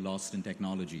 People are getting lost in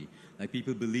technology. Like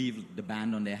people believe the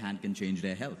band on their hand can change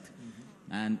their health.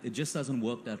 And it just doesn't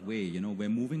work that way. We're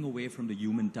moving away from the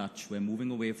human touch. We're moving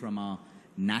away from our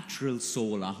natural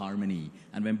soul, our harmony.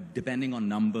 And we're depending on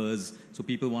numbers. So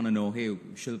people want to know, hey,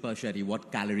 Shilpa Shetty,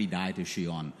 what calorie diet is she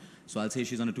on? So I'll say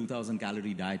she's on a 2,000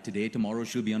 calorie diet today. Tomorrow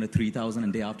she'll be on a 3,000,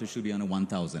 and day after she'll be on a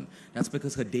 1,000. That's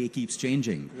because her day keeps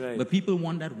changing. Right. But people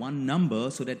want that one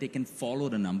number so that they can follow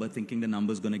the number, thinking the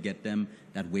number's going to get them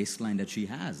that waistline that she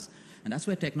has. And that's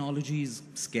where technology is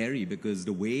scary, because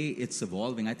the way it's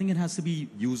evolving, I think it has to be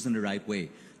used in the right way.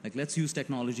 Like, let's use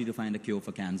technology to find a cure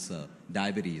for cancer,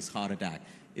 diabetes, heart attack.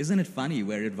 Isn't it funny?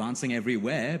 We're advancing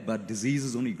everywhere, but disease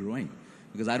is only growing.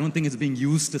 Because I don't think it's being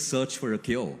used to search for a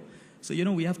cure. So,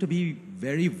 we have to be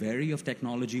very wary of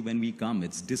technology when we come.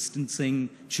 It's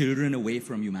distancing children away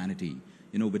from humanity.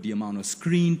 With the amount of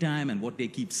screen time and what they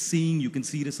keep seeing, you can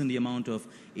see this in the amount of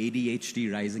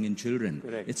ADHD rising in children.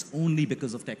 Correct. It's only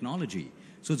because of technology.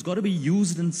 So it's got to be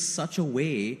used in such a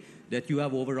way that you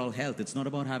have overall health. It's not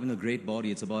about having a great body,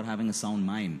 it's about having a sound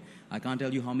mind. I can't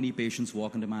tell you how many patients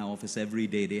walk into my office every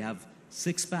day. They have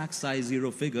six-pack, size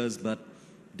 0 figures, but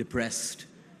depressed.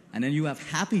 And then you have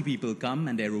happy people come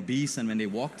and they're obese, and when they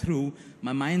walk through,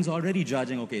 my mind's already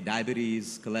judging, okay,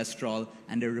 diabetes, cholesterol,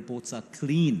 and their reports are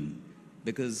clean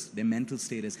because their mental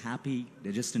state is happy,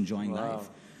 they're just enjoying life.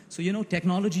 So,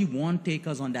 technology won't take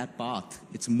us on that path.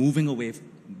 It's moving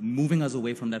us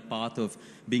away from that path of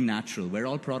being natural. We're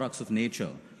all products of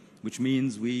nature, which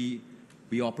means we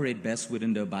operate best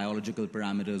within the biological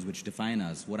parameters which define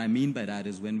us. What I mean by that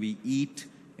is when we eat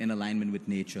in alignment with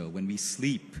nature, when we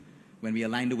sleep, when we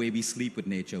align the way we sleep with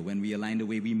nature, when we align the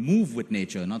way we move with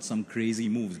nature, not some crazy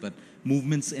moves, but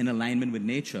movements in alignment with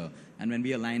nature, and when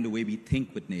we align the way we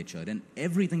think with nature, then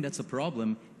everything that's a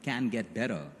problem can get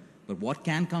better. But what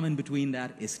can come in between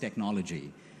that is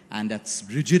technology. And that's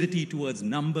rigidity towards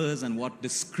numbers and what the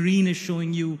screen is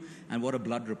showing you and what a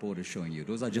blood report is showing you.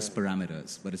 Those are just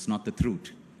parameters, but it's not the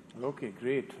truth. Okay,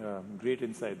 great. Great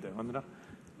insight there. Vandana?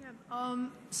 Yeah,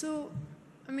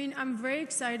 I'm very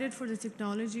excited for the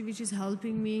technology which is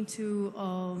helping me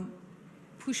to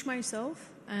push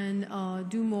myself and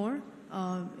do more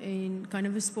in kind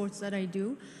of the sports that I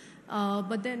do.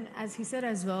 But then, as he said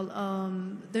as well,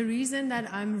 the reason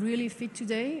that I'm really fit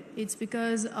today, it's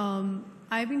because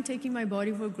I've been taking my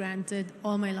body for granted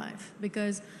all my life.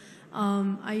 Because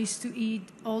I used to eat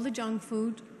all the junk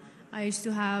food. I used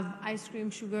to have ice cream,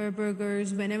 sugar,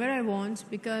 burgers, whenever I want,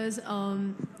 because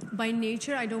by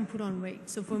nature, I don't put on weight.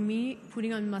 So for me,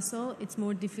 putting on muscle, it's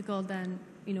more difficult than,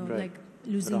 like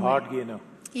losing weight. A hard gainer.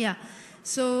 Yeah.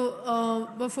 So,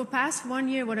 but for past 1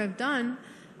 year, what I've done,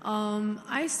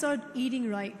 I start eating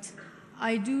right.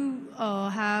 I do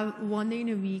have 1 day in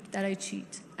a week that I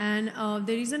cheat. And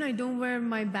the reason I don't wear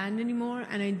my band anymore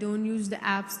and I don't use the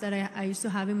apps that I used to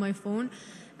have in my phone,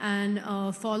 and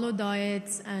follow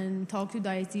diets and talk to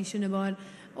dietitian about,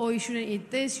 oh, you shouldn't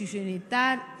eat this, you shouldn't eat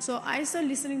that. So I start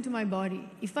listening to my body.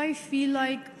 If I feel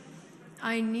like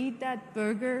I need that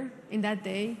burger in that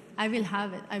day, I will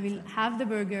have it. I will have the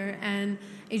burger, and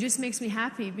it just makes me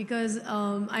happy because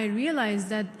I realized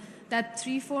that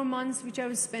 3-4 months which I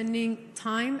was spending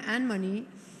time and money,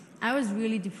 I was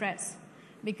really depressed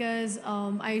because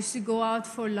I used to go out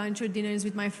for lunch or dinners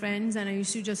with my friends, and I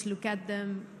used to just look at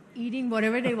them eating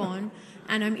whatever they want,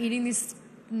 and I'm eating this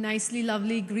nicely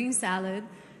lovely green salad,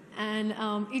 and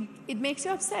it makes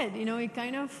you upset, you know, it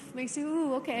kind of makes you,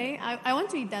 ooh, okay, I want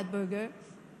to eat that burger.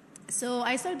 So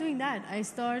I start doing that. I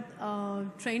start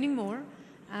training more,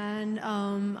 and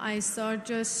I start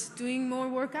just doing more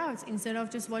workouts instead of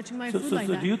just watching my food like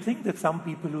that. So do you think that some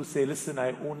people who say, listen,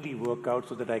 I only work out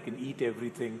so that I can eat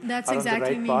everything, that's are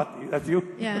exactly on the right path? That's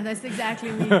you? Yeah, that's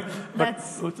exactly me.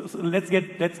 So let's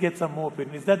get some more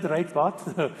opinion. Is that the right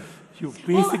path? You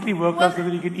basically work out so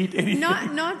that you can eat anything.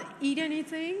 Not eat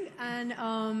anything.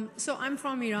 And so I'm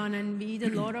from Iran, and we eat a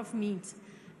lot of meat.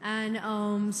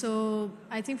 And so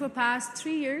I think for past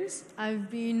 3 years, I've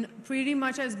been pretty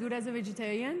much as good as a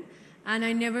vegetarian, and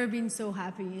I've never been so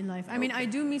happy in life. I mean, I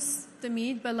do miss the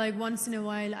meat, but like once in a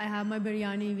while, I have my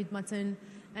biryani with mutton,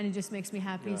 and it just makes me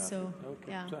happy. So,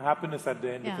 yeah. So happiness at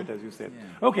the end of it, as you said.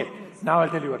 Yeah. Okay, now I'll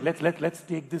tell you what. Let's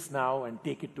take this now and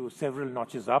take it to several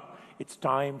notches up. It's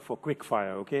time for quick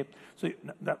fire. Okay. So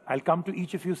I'll come to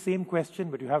each of you, same question,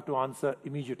 but you have to answer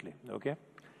immediately. Okay.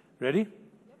 Ready?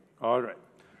 All right.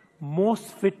 Most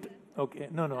fit. Okay.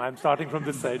 No. I'm starting from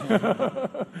this side.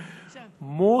 Sure.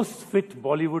 Most fit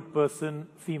Bollywood person,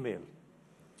 female.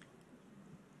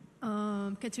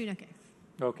 Katrina Kaif.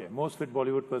 Okay. Most fit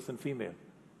Bollywood person, female.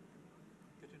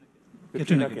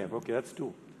 Katrina Kaif. Okay, that's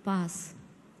 2. Pass.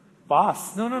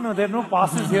 Pass? No. There are no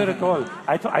passes here at all.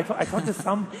 I thought there's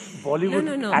some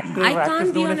Bollywood actor. I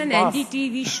can't be on an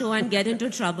NDTV show and get into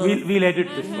trouble. We'll edit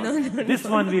this one. This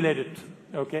one we'll edit.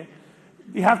 Okay.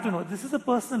 We have to know. This is a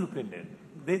personal opinion.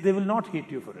 They will not hate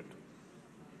you for it.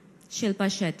 Shilpa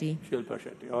Shetty. Shilpa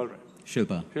Shetty. All right.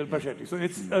 Shilpa. Shilpa Shetty. So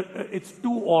it's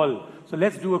 2-all. So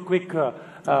let's do a quick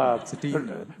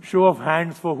show of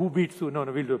hands for who beats who. No,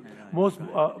 we'll do.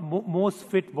 Most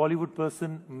fit Bollywood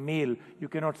person, male. You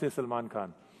cannot say Salman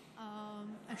Khan.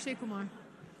 Akshay Kumar.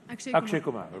 Akshay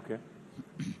Kumar. Okay.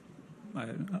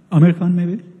 Amir Khan,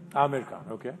 maybe? Amir Khan.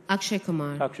 Okay. Akshay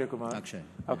Kumar. Akshay Kumar. Akshay.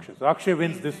 So Akshay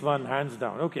wins this one hands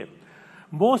down. Okay.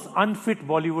 Most unfit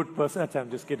Bollywood person.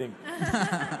 I'm just kidding.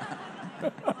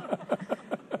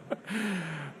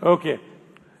 Okay.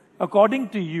 According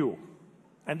to you,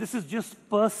 and this is just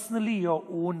personally your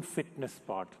own fitness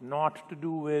part, not to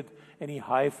do with any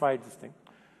hi-fi this thing.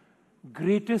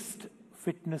 Greatest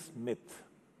fitness myth.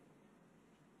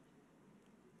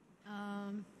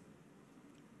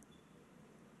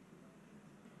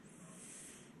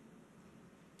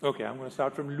 Okay, I'm going to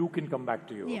start from Luke and come back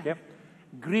to you. Yeah. Okay.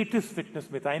 Greatest fitness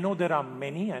myth. I know there are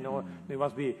many. I know they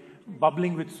must be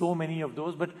bubbling with so many of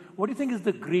those. But what do you think is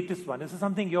the greatest one? This is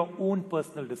something your own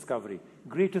personal discovery.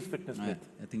 Greatest fitness myth.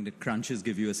 I think the crunches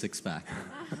give you a 6-pack.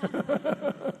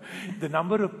 The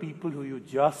number of people who you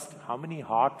just, how many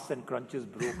hearts and crunches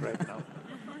broke right now?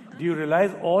 Do you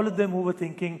realize all of them who were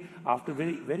thinking, after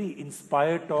very, very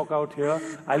inspired talk out here,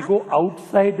 I'll go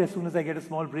outside as soon as I get a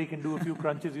small break and do a few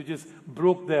crunches. You just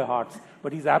broke their hearts.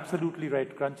 But he's absolutely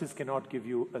right. Crunches cannot give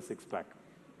you a 6-pack.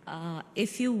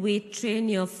 If you weight train,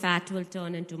 your fat will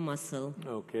turn into muscle.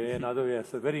 Okay, another,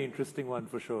 yes, a very interesting one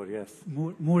for sure, yes.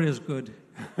 More is good.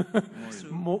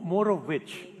 More of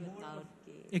which?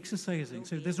 Exercising,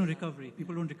 so there's no recovery.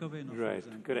 People don't recover enough. Right,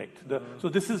 correct. So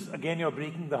this is, again, you're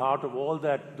breaking the heart of all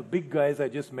that, the big guys I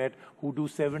just met who do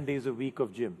 7 days a week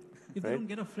of gym. If they don't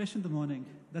get up fresh in the morning,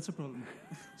 that's a problem.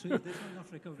 So there's not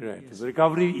enough recovery. Right, yes. so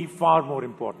recovery is far more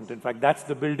important. In fact, that's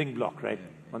the building block, right?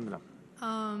 Vandana.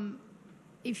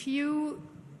 If you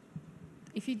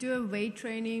do a weight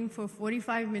training for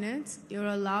 45 minutes, you're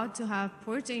allowed to have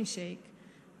protein shake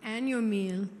and your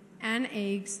meal and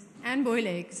eggs and boiled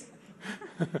eggs.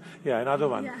 Yeah, another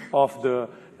one of the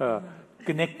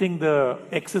connecting the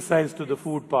exercise to the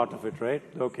food part of it, right?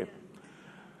 Okay.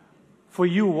 For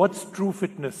you, what's true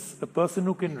fitness? A person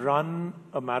who can run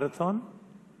a marathon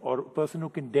or a person who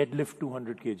can deadlift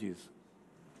 200 kgs?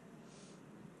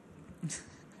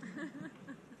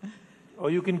 Or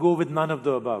you can go with none of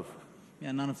the above?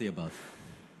 Yeah, none of the above.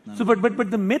 But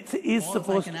the myth is or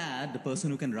supposed... I can add, the person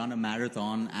who can run a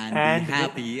marathon and be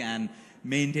happy and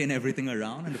maintain everything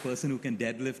around, and the person who can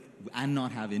deadlift and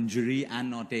not have injury and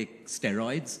not take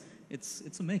steroids,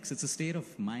 it's a mix. It's a state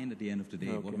of mind at the end of the day,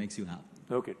 what makes you happy.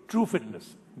 Okay, true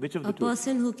fitness. Which of the A two?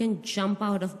 person who can jump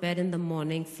out of bed in the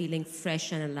morning feeling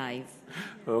fresh and alive.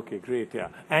 Okay, great, yeah.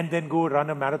 And then go run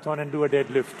a marathon and do a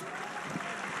deadlift.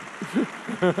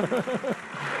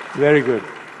 Very good.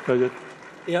 Rajat?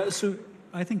 Yeah, so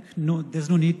I think there's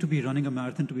no need to be running a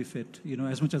marathon to be fit,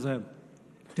 as much as I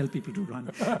tell people to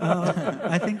run.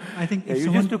 I think Yeah, if you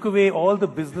someone... just took away all the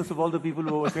business of all the people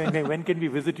who were saying, when can we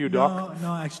visit you, Doc?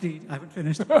 No, actually, I haven't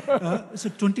finished. So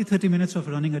 20, 30 minutes of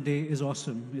running a day is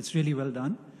awesome. It's really well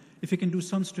done. If you can do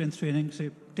some strength training, say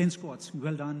 10 squats,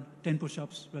 well done, 10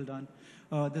 push-ups, well done.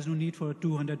 There's no need for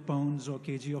 200 pounds or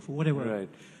kg or whatever.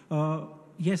 Right.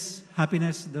 Yes,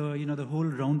 happiness, the whole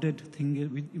rounded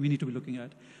thing we need to be looking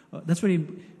at. That's very,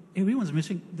 everyone's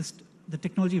missing, the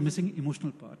technology is missing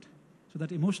emotional part. So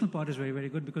that emotional part is very, very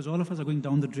good because all of us are going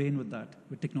down the drain with that,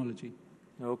 with technology.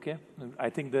 Okay. I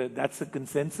think that's a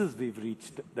consensus we've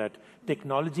reached, that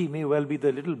technology may well be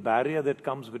the little barrier that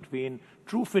comes between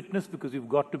true fitness, because you've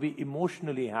got to be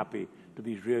emotionally happy to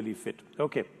be really fit.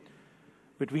 Okay.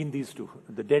 Between these two,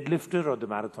 the deadlifter or the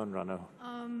marathon runner?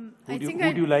 I think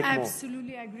who do you like more?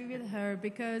 absolutely agree with her,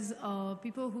 because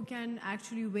people who can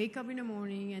actually wake up in the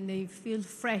morning and they feel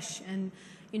fresh, and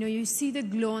you see the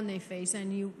glow on their face,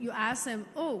 and you ask them,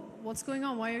 oh, what's going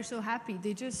on? Why are you so happy?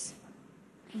 They just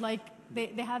they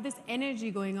have this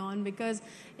energy going on, because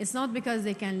it's not because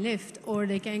they can lift or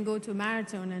they can go to a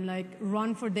marathon and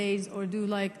run for days or do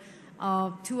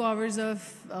 2 hours of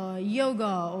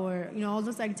yoga or all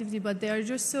those activities, but they are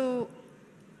just so,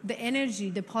 the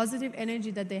energy, the positive energy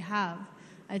that they have,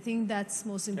 I think that's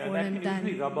most important. And that can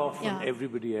usually rub off yeah. on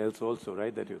everybody else also,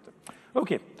 right?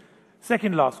 Okay.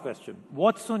 Second last question.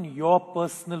 What's on your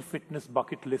personal fitness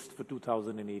bucket list for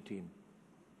 2018?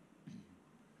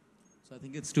 So I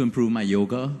think it's to improve my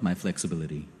yoga, my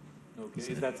flexibility. Okay.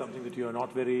 Is that something that you're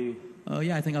not very...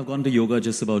 Yeah, I think I've gone to yoga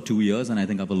just about 2 years, and I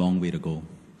think I have a long way to go.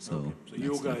 So, okay. So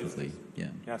yoga is... Yeah.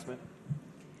 Yasmin?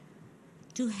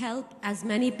 To help as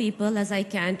many people as I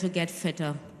can to get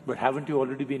fitter. But haven't you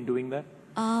already been doing that?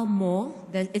 More.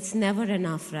 It's never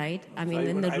enough, right? I mean,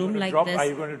 in a room like this... Are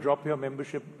you going to drop your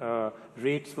membership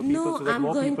rates for people so that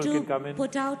more people can come in? No, I'm going to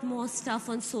put out more stuff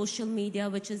on social media,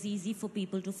 which is easy for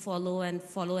people to follow and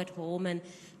follow at home, and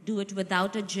do it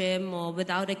without a gym or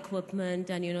without equipment,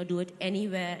 and, do it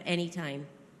anywhere, anytime.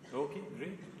 Okay,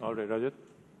 great. All right, Rajat?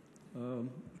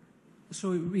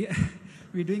 So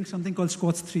we're doing something called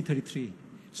Squats 333.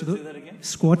 So say that again?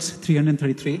 Squats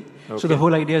 333. Okay. So the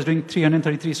whole idea is doing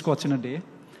 333 squats in a day.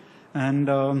 And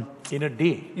in a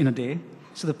day? In a day.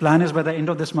 So the plan is by the end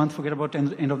of this month, forget about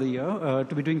end of the year,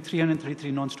 to be doing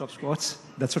 333 non-stop squats.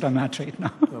 That's what I'm at right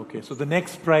now. Okay, so the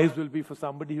next prize will be for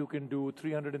somebody who can do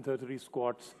 333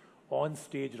 squats on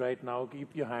stage right now.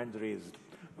 Keep your hands raised.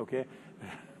 Okay?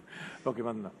 Okay,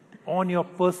 Vandana. On your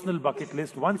personal bucket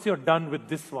list, once you're done with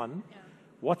this one,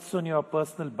 what's on your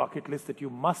personal bucket list that you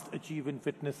must achieve in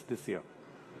fitness this year?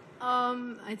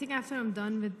 I think after I'm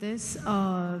done with this,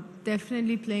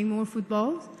 definitely playing more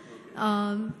football.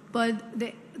 But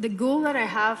the goal that I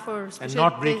have for... And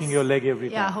not breaking your leg every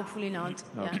time. Yeah, hopefully not.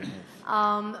 Okay.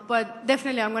 Yeah. But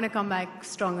definitely I'm going to come back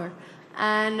stronger.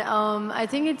 And I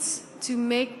think it's to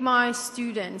make my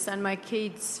students and my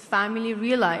kids' family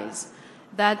realize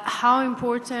that how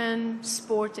important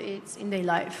sport is in their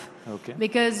life. Okay.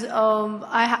 Because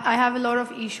I have a lot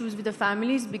of issues with the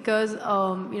families, because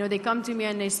they come to me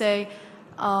and they say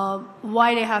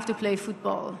why they have to play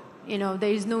football. There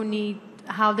is no need.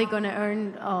 How they're going to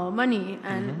earn money,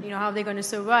 and how they're going to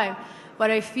survive.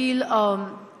 But I feel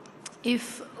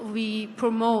if we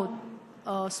promote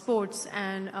sports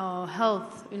and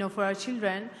health, for our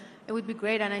children, it would be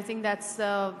great. And I think that's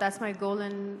my goal,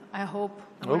 and I hope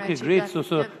I'm going to achieve great. that.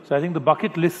 So I think the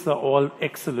bucket lists are all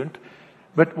excellent.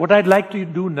 But what I'd like to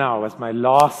do now, as my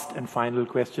last and final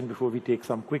question before we take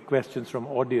some quick questions from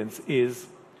audience, is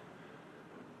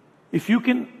if you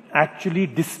can actually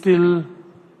distill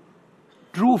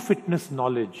true fitness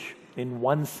knowledge in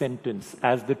one sentence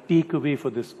as the takeaway for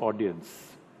this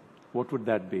audience, what would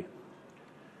that be?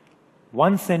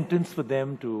 One sentence for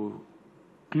them to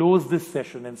close this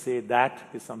session and say that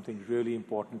is something really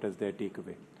important as their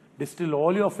takeaway. Distill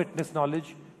all your fitness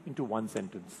knowledge into one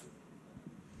sentence.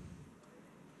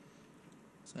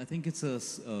 So I think it's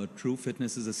true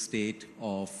fitness is a state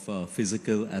of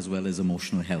physical as well as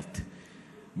emotional health,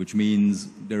 which means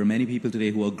there are many people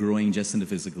today who are growing just in the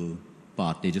physical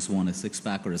part. They just want a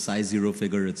six-pack or a size 0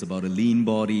 figure. It's about a lean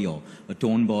body or a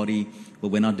toned body, but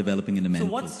we're not developing in the mental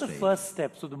So what's the first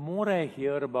step? So the more I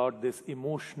hear about this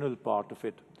emotional part of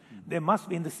it, There must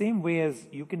be, in the same way as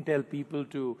you can tell people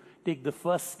to take the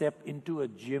first step into a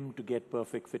gym to get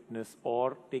perfect fitness,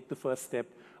 or take the first step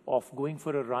of going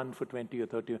for a run for 20 or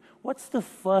 30. What's the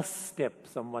first step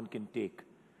someone can take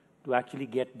to actually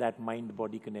get that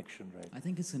mind-body connection right? I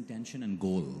think it's intention and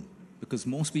goal, because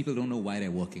most people don't know why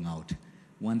they're working out.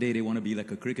 One day they want to be like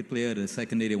a cricket player, the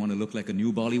second day they want to look like a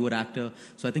new Bollywood actor.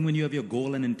 So I think when you have your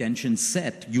goal and intention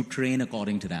set, you train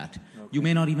according to that. Okay. You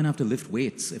may not even have to lift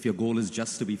weights if your goal is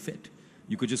just to be fit.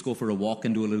 You could just go for a walk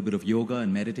and do a little bit of yoga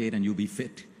and meditate and you'll be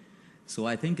fit. So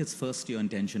I think it's first your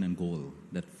intention and goal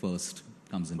that first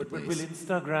comes into place. But will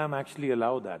Instagram actually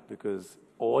allow that? Because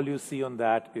all you see on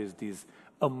that is these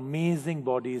amazing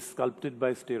bodies sculpted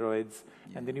by steroids,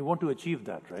 and then you want to achieve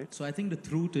that, right? So I think the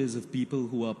truth is, if people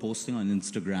who are posting on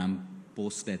Instagram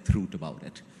post their truth about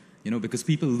it, because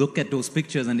people look at those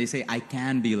pictures and they say, I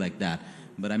can be like that.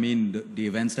 But I mean, the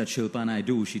events that Shilpa and I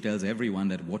do, she tells everyone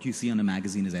that what you see on a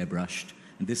magazine is airbrushed.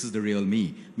 And this is the real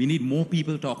me. We need more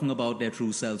people talking about their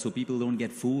true selves so people don't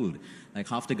get fooled. Like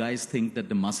half the guys think that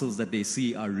the muscles that they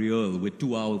see are real with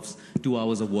 2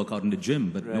 hours of workout in the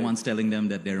gym, but no one's telling them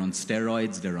that they're on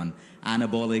steroids, they're on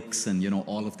anabolics and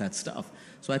all of that stuff.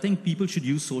 So I think people should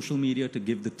use social media to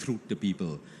give the truth to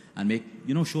people and make,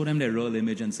 show them their real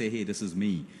image and say, hey, this is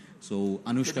me. So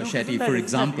Anushka Shetty, for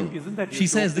example, she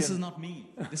says, this is not me.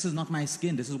 This is not my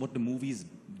skin. This is what the movies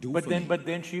do for me. But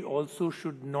then she also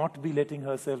should not be letting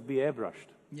herself be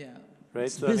airbrushed. Yeah. Right?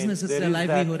 It's business, it's their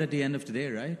livelihood at the end of the day,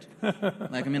 right?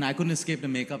 I couldn't escape the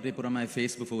makeup they put on my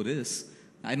face before this.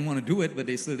 I didn't want to do it, but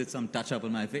they still did some touch-up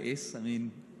on my face.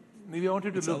 Maybe I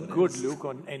wanted to look good, Luke,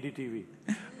 on NDTV.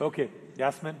 Okay,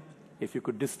 Yasmin, if you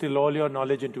could distill all your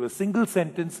knowledge into a single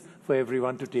sentence for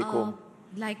everyone to take home.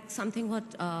 Like something what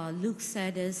Luke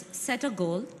said is, set a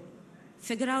goal,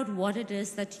 figure out what it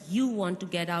is that you want to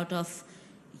get out of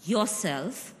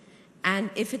yourself,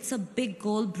 and if it's a big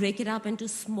goal, break it up into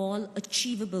small,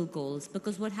 achievable goals.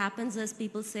 Because what happens is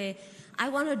people say, I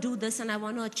want to do this and I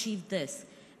want to achieve this.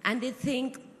 And they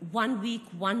think 1 week,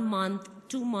 1 month,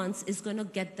 2 months is going to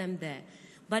get them there.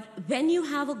 But when you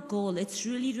have a goal, it's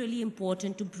really, really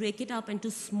important to break it up into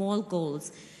small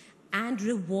goals and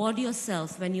reward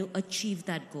yourself when you achieve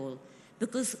that goal.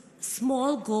 Because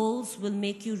small goals will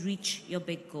make you reach your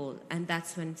big goal, and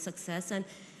that's when success. And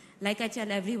like I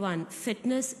tell everyone,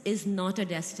 fitness is not a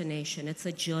destination, it's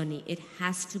a journey. It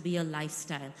has to be a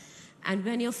lifestyle. And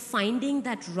when you're finding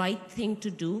that right thing to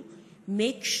do,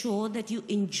 make sure that you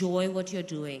enjoy what you're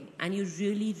doing and you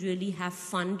really, really have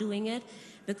fun doing it.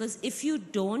 Because if you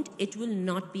don't, it will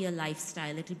not be a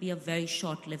lifestyle. It will be a very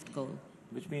short-lived goal.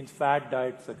 Which means fad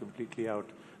diets are completely out.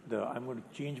 I'm going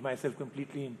to change myself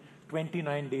completely in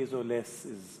 29 days or less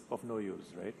is of no use,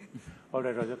 right? All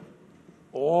right, Rajat.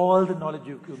 All the knowledge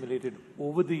you've accumulated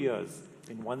over the years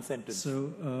in one sentence.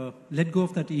 So let go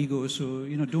of that ego. So,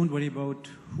 don't worry about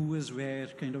who is where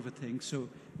kind of a thing. So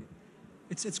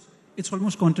it's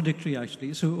almost contradictory,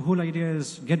 actually. So the whole idea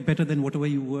is get better than whatever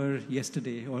you were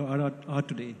yesterday or are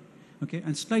today. Okay?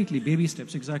 And slightly, baby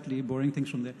steps, exactly, borrowing things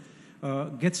from there.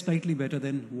 Get slightly better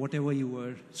than whatever you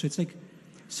were. So it's like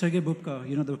Sergei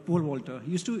Bubka, the pole vaulter.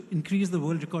 He used to increase the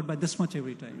world record by this much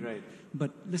every time. Right.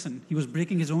 But listen, he was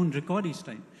breaking his own record each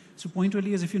time. So point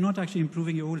really is, if you're not actually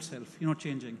improving your old self, you're not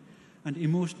changing. And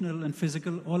emotional and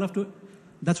physical, all have to,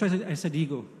 that's why I said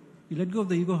ego. You let go of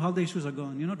the ego, half the issues are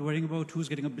gone. You're not worrying about who's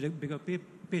getting a bigger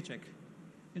paycheck.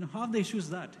 Half the issue is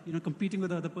that, competing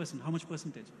with the other person, how much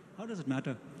percentage? How does it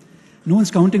matter? No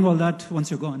one's counting all that once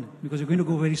you're gone, because you're going to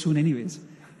go very soon anyways.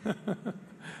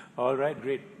 All right,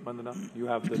 great. Vandana, you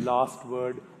have the last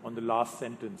word on the last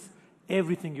sentence.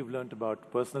 Everything you've learned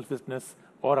about personal fitness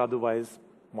or otherwise,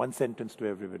 one sentence to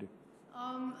everybody.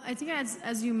 I think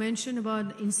as you mentioned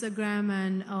about Instagram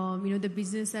and the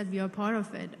business that we are part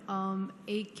of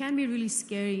it can be really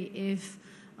scary if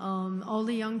all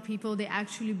the young people, they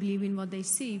actually believe in what they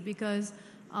see, because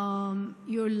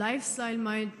your lifestyle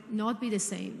might not be the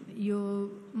same.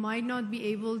 You might not be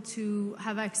able to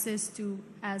have access to,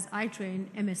 as I train,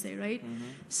 MSA, right? Mm-hmm.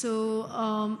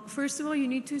 So first of all, you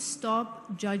need to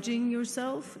stop judging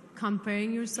yourself,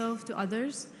 comparing yourself to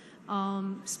others,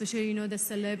 especially, the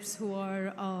celebs who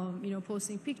are,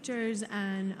 posting pictures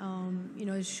and,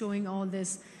 showing all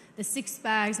this, the six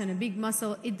packs and a big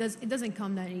muscle. It doesn't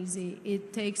come that easy.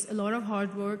 It takes a lot of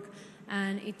hard work.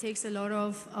 And it takes a lot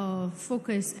of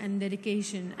focus and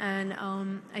dedication. And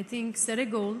I think set a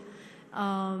goal.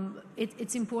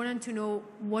 It's important to know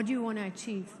what you want to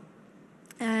achieve.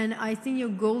 And I think your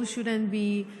goal shouldn't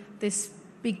be this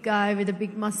big guy with a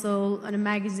big muscle and a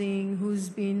magazine who's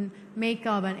been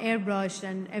makeup and airbrushed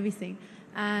and everything.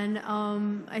 And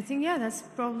I think, that's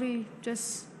probably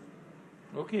just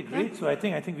Okay, great. So I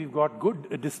think we've got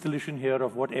good distillation here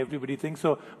of what everybody thinks.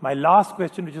 So my last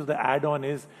question, which is the add-on,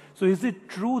 is: so is it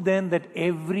true then that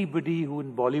everybody who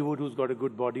in Bollywood who's got a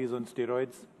good body is on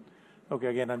steroids? Okay,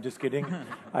 again, I'm just kidding.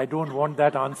 I don't want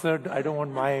that answered. I don't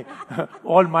want my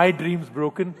all my dreams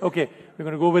broken. Okay, we're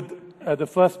going to go with the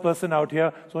first person out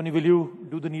here. Soni, will you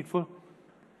do the needful?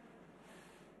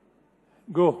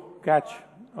 Go, catch.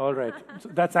 All right. So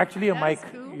that's actually a mic.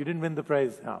 Cool. You didn't win the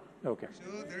prize. Ah, okay.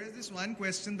 So there is this one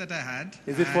question that I had.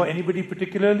 Is it for anybody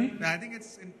particularly? I think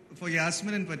it's for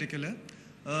Yasmin in particular.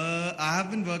 I have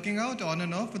been working out on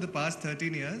and off for the past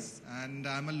 13 years, and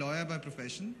I'm a lawyer by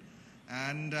profession.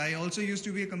 And I also used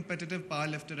to be a competitive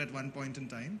powerlifter at one point in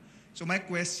time. So my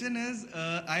question is,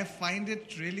 I find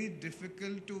it really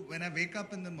difficult to, when I wake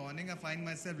up in the morning, I find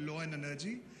myself low in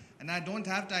energy. And I don't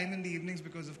have time in the evenings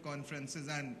because of conferences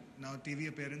and now TV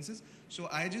appearances. So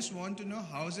I just want to know,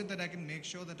 how is it that I can make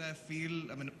sure that I feel,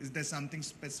 is there something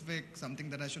specific, something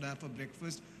that I should have for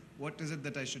breakfast? What is it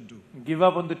that I should do? Give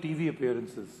up on the TV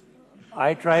appearances.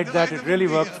 I tried that. It really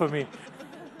worked for me.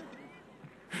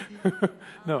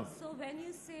 No. So when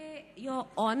you say you're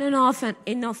on and off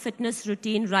in a fitness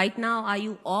routine right now, are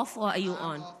you off or are you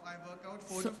on? I work out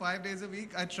 4 to 5 days a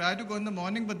week. I try to go in the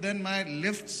morning, but then my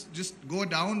lifts just go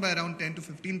down by around 10 to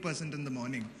 15% in the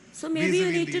morning. So maybe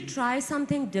you need to try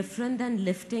something different than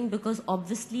lifting, because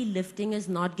obviously lifting is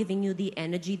not giving you the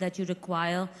energy that you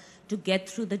require to get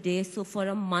through the day. So for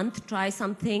a month, try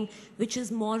something which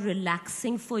is more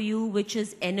relaxing for you, which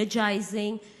is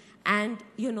energizing. And,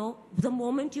 you know, the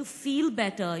moment you feel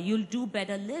better, you'll do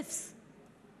better lifts.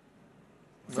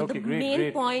 So Okay, the great, main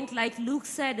great. point, like Luke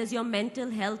said, is your mental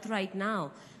health right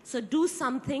now. So do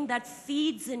something that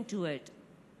feeds into it.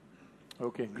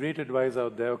 Okay, great advice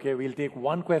out there. Okay, we'll take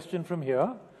one question from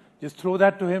here. Just throw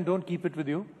that to him. Don't keep it with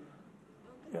you.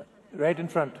 Yeah, right in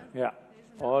front. Yeah.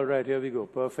 All right, here we go.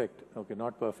 Perfect. Okay,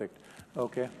 not perfect.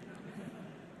 Okay.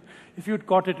 If you'd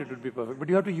caught it, it would be perfect. But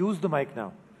you have to use the mic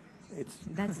now. It's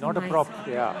That's not a nice. prop.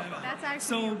 Yeah. That's actually.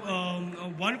 So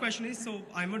one question is, so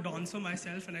I'm a dancer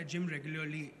myself and I gym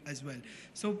regularly as well.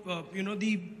 So you know,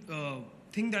 the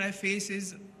thing that I face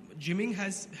is gymming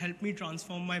has helped me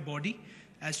transform my body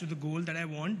as to the goal that I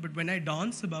want. But when I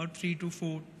dance about 3 to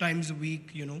 4 times a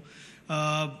week, you know,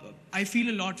 I feel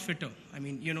a lot fitter. I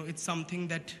mean, you know, it's something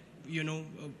that, you know,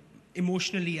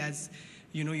 emotionally, as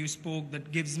you know, you spoke,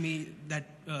 that gives me that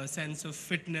sense of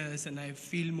fitness, and I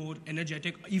feel more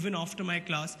energetic even after my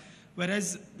class.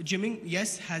 Whereas gymming,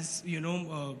 yes, has, you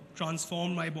know,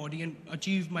 transformed my body and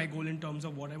achieved my goal in terms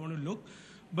of what I want to look.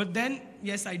 But then,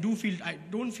 yes, I don't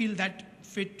feel that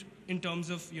fit in terms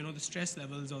of, you know, the stress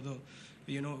levels or the,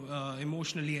 you know,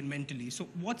 emotionally and mentally. So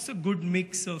what's a good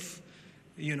mix of,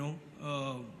 you know,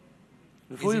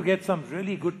 Before you get some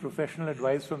really good professional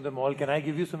advice from them all, can I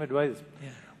give you some advice? Yeah.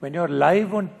 When you're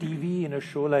live on TV in a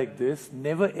show like this,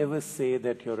 never ever say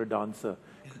that you're a dancer.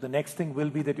 The next thing will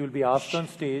be that you'll be asked on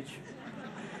stage.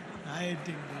 I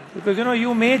think that. Because, you know,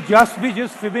 you may just be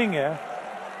fibbing, yeah?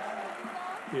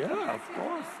 Yeah, of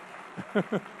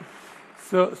course.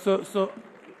 So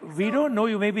we don't know,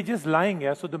 you may be just lying,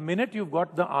 yeah? So the minute you've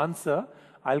got the answer,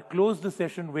 I'll close the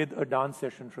session with a dance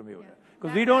session from you.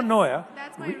 Because we don't know, yeah?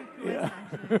 That's my request,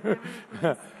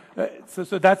 actually.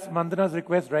 So that's Mandana's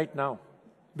request right now.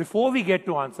 Before we get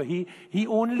to answer, he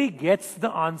only gets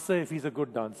the answer if he's a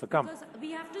good dancer. Come. Because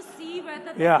we have to see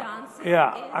whether the Yeah, dancing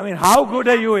yeah. is I mean, how good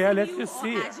are you? Yeah, let's relaxing just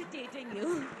you see or it. agitating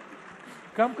you.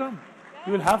 Come.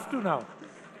 You will have to now.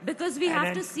 Because we And have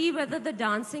then- to see whether the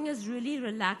dancing is really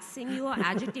relaxing you or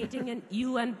agitating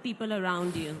you and people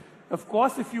around you. Of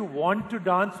course, if you want to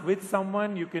dance with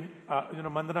someone, you can, you know,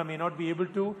 Mandana may not be able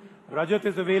to. Rajat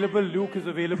is available, Luke is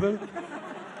available.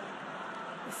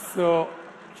 So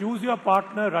choose your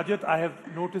partner. Rajat, I have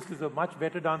noticed, is a much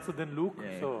better dancer than Luke.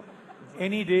 Yeah. So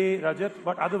any day, Rajat.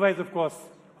 But otherwise, of course,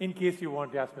 in case you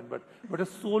want, Yasmin. But a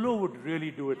solo would really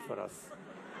do it for us.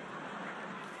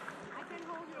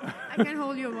 I can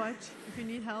hold your watch if you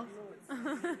need help.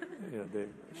 Yeah,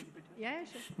 Yeah,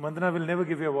 sure. Mandana will never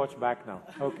give you a watch back now.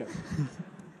 Okay.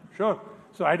 Sure.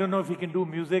 So I don't know if we can do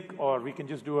music or we can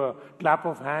just do a clap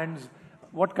of hands.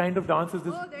 What kind of dance is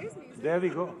this? Oh, there is music. There we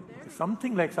go.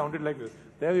 Something like sounded like this.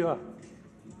 There you are.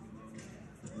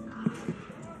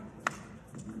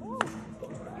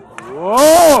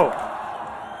 Whoa!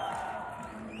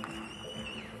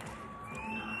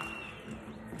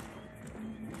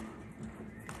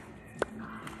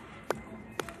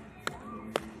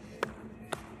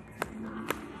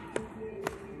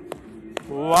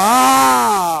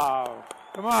 Wow!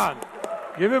 Come on.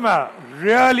 Give him a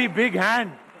really big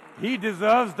hand. He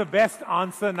deserves the best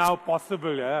answer now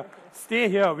possible. Yeah? Stay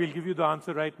here. We'll give you the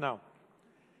answer right now.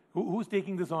 Who's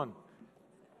taking this on?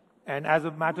 And as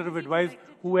a matter of advice,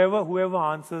 whoever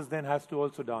answers then has to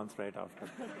also dance right after.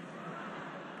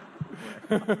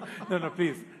 No,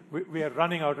 please. We are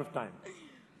running out of time.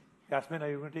 Yasmin, are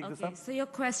you going to take this up? So your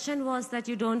question was that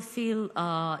you don't feel,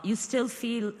 you still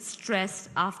feel stressed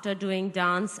after doing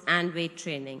dance and weight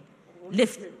training,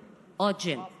 lift or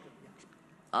gym.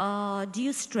 Do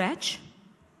you stretch?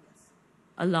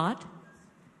 A lot?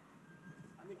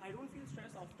 I mean, I don't feel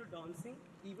stressed after dancing,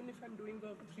 even if I'm doing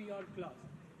a 3-hour class.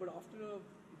 But after a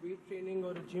weight training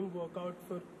or a gym workout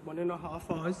for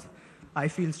 1.5 hours, I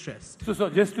feel stressed. So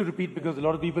just to repeat, because a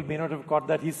lot of people may not have caught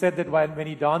that, he said that when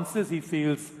he dances, he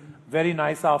feels very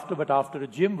nice after, but after a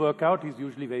gym workout, he's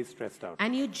usually very stressed out.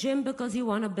 And you gym because you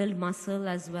want to build muscle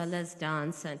as well as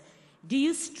dance. And do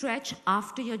you stretch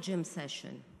after your gym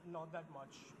session? Not that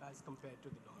much as compared to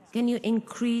the dance. Can you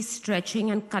increase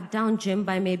stretching and cut down gym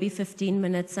by maybe 15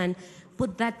 minutes and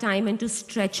put that time into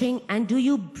stretching? And do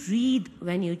you breathe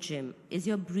when you gym? Is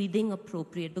your breathing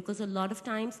appropriate? Because a lot of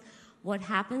times what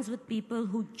happens with people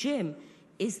who gym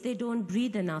is they don't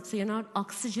breathe enough. So you're not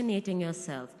oxygenating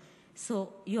yourself.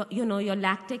 So your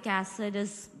lactic acid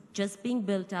is just being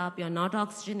built up. You're not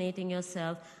oxygenating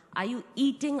yourself. Are you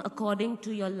eating according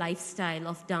to your lifestyle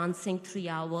of dancing 3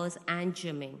 hours and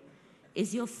gymming?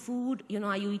 Is your food,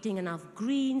 are you eating enough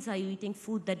greens? Are you eating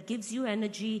food that gives you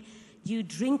energy? Do you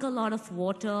drink a lot of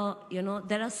water?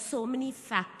 There are so many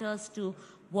factors to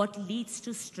what leads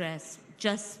to stress,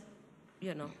 just,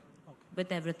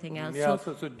 with everything else. Yeah,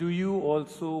 so do you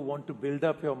also want to build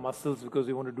up your muscles because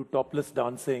you want to do topless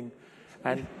dancing?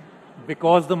 And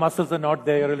because the muscles are not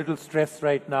there, you're a little stressed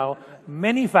right now.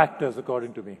 Many factors,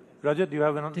 according to me. Rajat, do you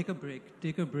have an answer?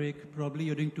 Take a break. Probably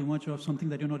you're doing too much of something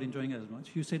that you're not enjoying as much.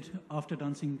 You said after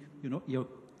dancing, you're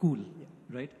cool,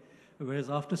 right? Whereas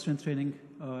after strength training,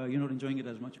 you're not enjoying it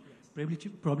as much.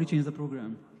 Probably change the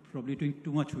program. Probably doing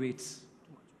too much weights.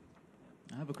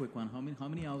 I have a quick one. How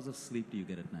many hours of sleep do you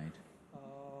get at night?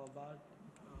 About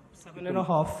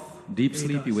 7.5. Deep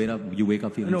sleep, you wake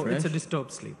up feeling fresh? No, it's a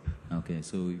disturbed sleep. Okay,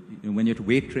 so when you're at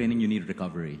weight training, you need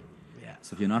recovery. Yeah.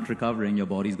 So if you're not recovering, your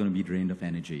body's going to be drained of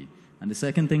energy. And the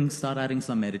second thing, start adding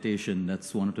some meditation.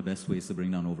 That's one of the best ways to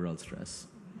bring down overall stress.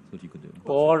 That's what you could do.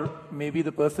 Or maybe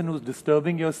the person who's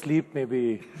disturbing your sleep,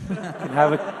 maybe you can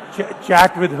have a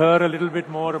chat with her a little bit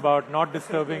more about not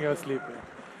disturbing your sleep.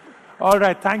 All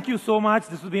right, thank you so much.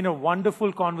 This has been a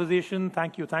wonderful conversation.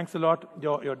 Thank you. Thanks a lot.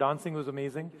 Your dancing was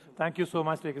amazing. Thank you so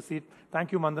much. Take a seat.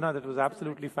 Thank you, Mandana. That was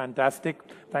absolutely fantastic.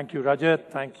 Thank you,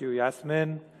 Rajat. Thank you,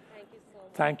 Yasmin.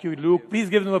 Thank you, Luke. Please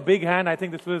give them a big hand. I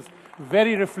think this was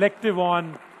very reflective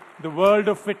on the world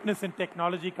of fitness and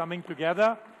technology coming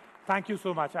together. Thank you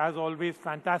so much. As always,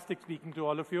 fantastic speaking to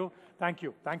all of you. Thank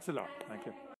you. Thanks a lot. Thank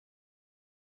you.